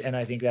others. And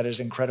I think that is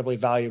incredibly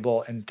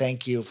valuable. And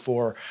thank you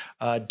for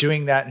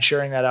doing that and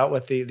sharing that out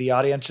with the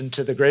audience and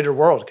to the greater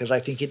world, because I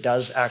think it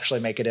does actually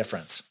make a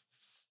difference.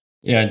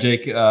 Yeah,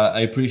 Jake,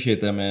 I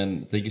appreciate that,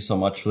 man. Thank you so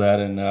much for that.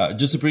 And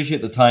just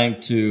appreciate the time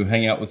to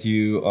hang out with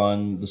you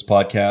on this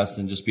podcast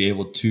and just be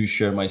able to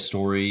share my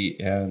story,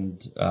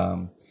 and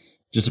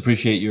just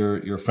appreciate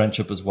your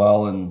friendship as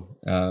well, and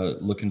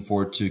looking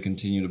forward to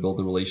continue to build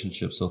the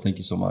relationship. So thank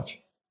you so much.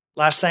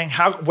 Last thing,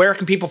 where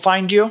can people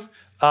find you?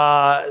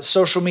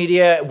 Social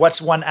media, what's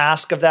one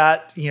ask of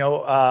that?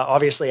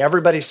 Obviously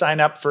everybody sign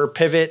up for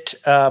Pivot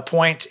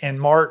Point in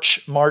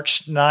March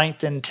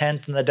 9th and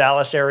 10th in the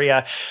Dallas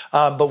area.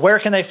 But where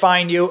can they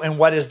find you, and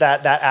what is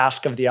that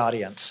ask of the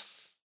audience?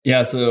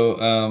 Yeah. So,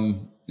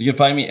 you can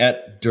find me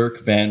at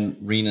Dirk Van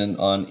Reenen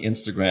on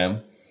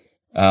Instagram.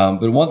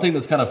 But one thing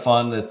that's kind of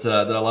fun that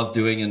I love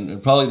doing,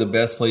 and probably the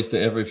best place to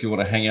ever, if you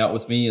want to hang out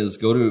with me, is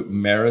go to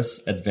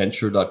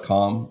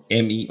merusadventure.com,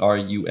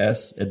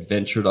 MERUS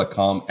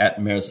adventure.com, at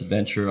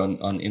merusadventure on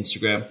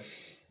Instagram.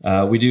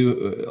 We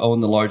do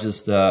own the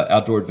largest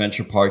outdoor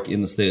adventure park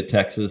in the state of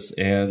Texas.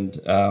 And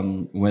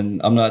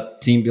when I'm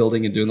not team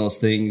building and doing those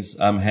things,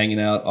 I'm hanging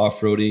out,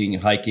 off-roading,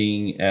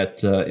 hiking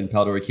in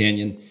Palo Duro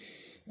Canyon.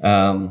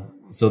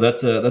 So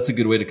that's a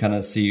good way to kind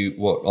of see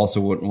what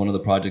one of the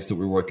projects that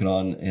we're working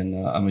on. And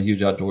I'm a huge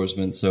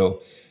outdoorsman,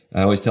 so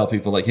I always tell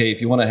people, like, hey, if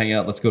you want to hang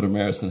out, let's go to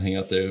Marist and hang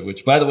out there.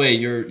 Which, by the way,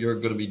 you're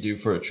going to be due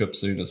for a trip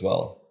soon as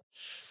well.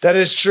 That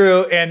is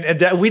true,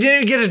 and that, we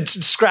didn't get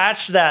to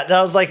scratch that.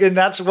 I was like, and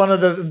that's one of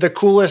the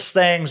coolest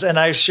things. And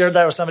I shared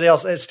that with somebody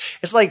else.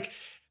 It's like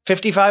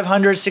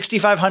 5,500,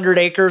 6,500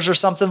 acres or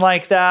something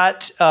like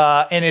that,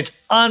 and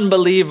it's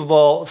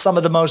unbelievable. Some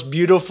of the most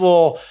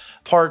beautiful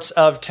parts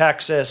of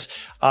Texas,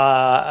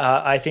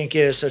 I think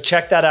is. So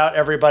check that out,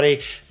 everybody.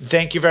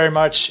 Thank you very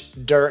much,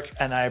 Dirk,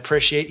 and I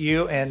appreciate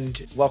you,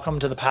 and welcome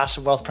to the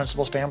Passive Wealth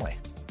Principles family.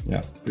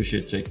 Yeah,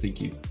 appreciate it, Jake.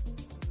 Thank you.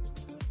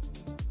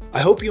 I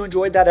hope you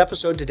enjoyed that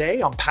episode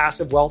today on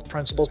Passive Wealth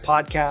Principles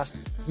Podcast.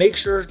 Make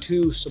sure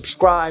to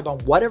subscribe on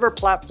whatever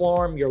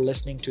platform you're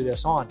listening to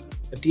this on.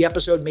 If the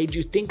episode made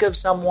you think of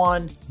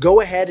someone,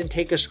 go ahead and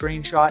take a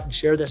screenshot and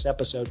share this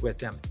episode with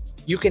them.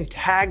 You can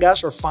tag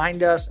us or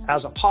find us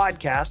as a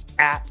podcast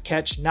at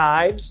Catch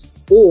Knives,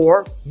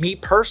 or me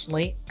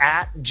personally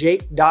at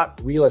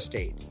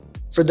jake.realestate.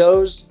 For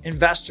those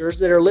investors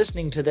that are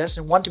listening to this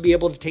and want to be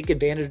able to take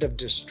advantage of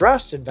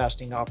distressed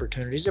investing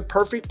opportunities, a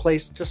perfect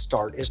place to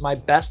start is my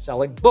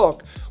best-selling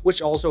book,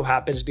 which also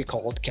happens to be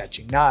called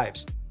Catching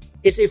Knives.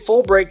 It's a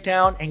full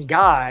breakdown and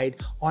guide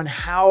on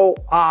how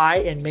I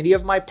and many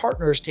of my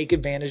partners take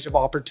advantage of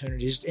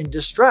opportunities in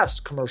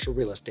distressed commercial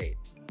real estate.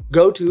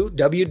 Go to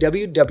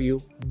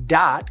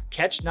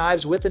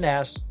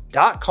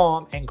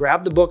www.catchkniveswithans.com and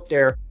grab the book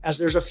there, as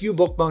there's a few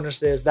book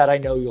bonuses that I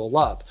know you'll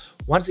love.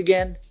 Once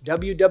again,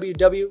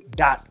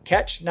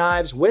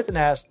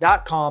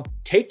 www.catchkniveswithans.com.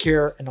 Take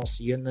care, and I'll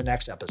see you in the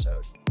next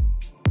episode.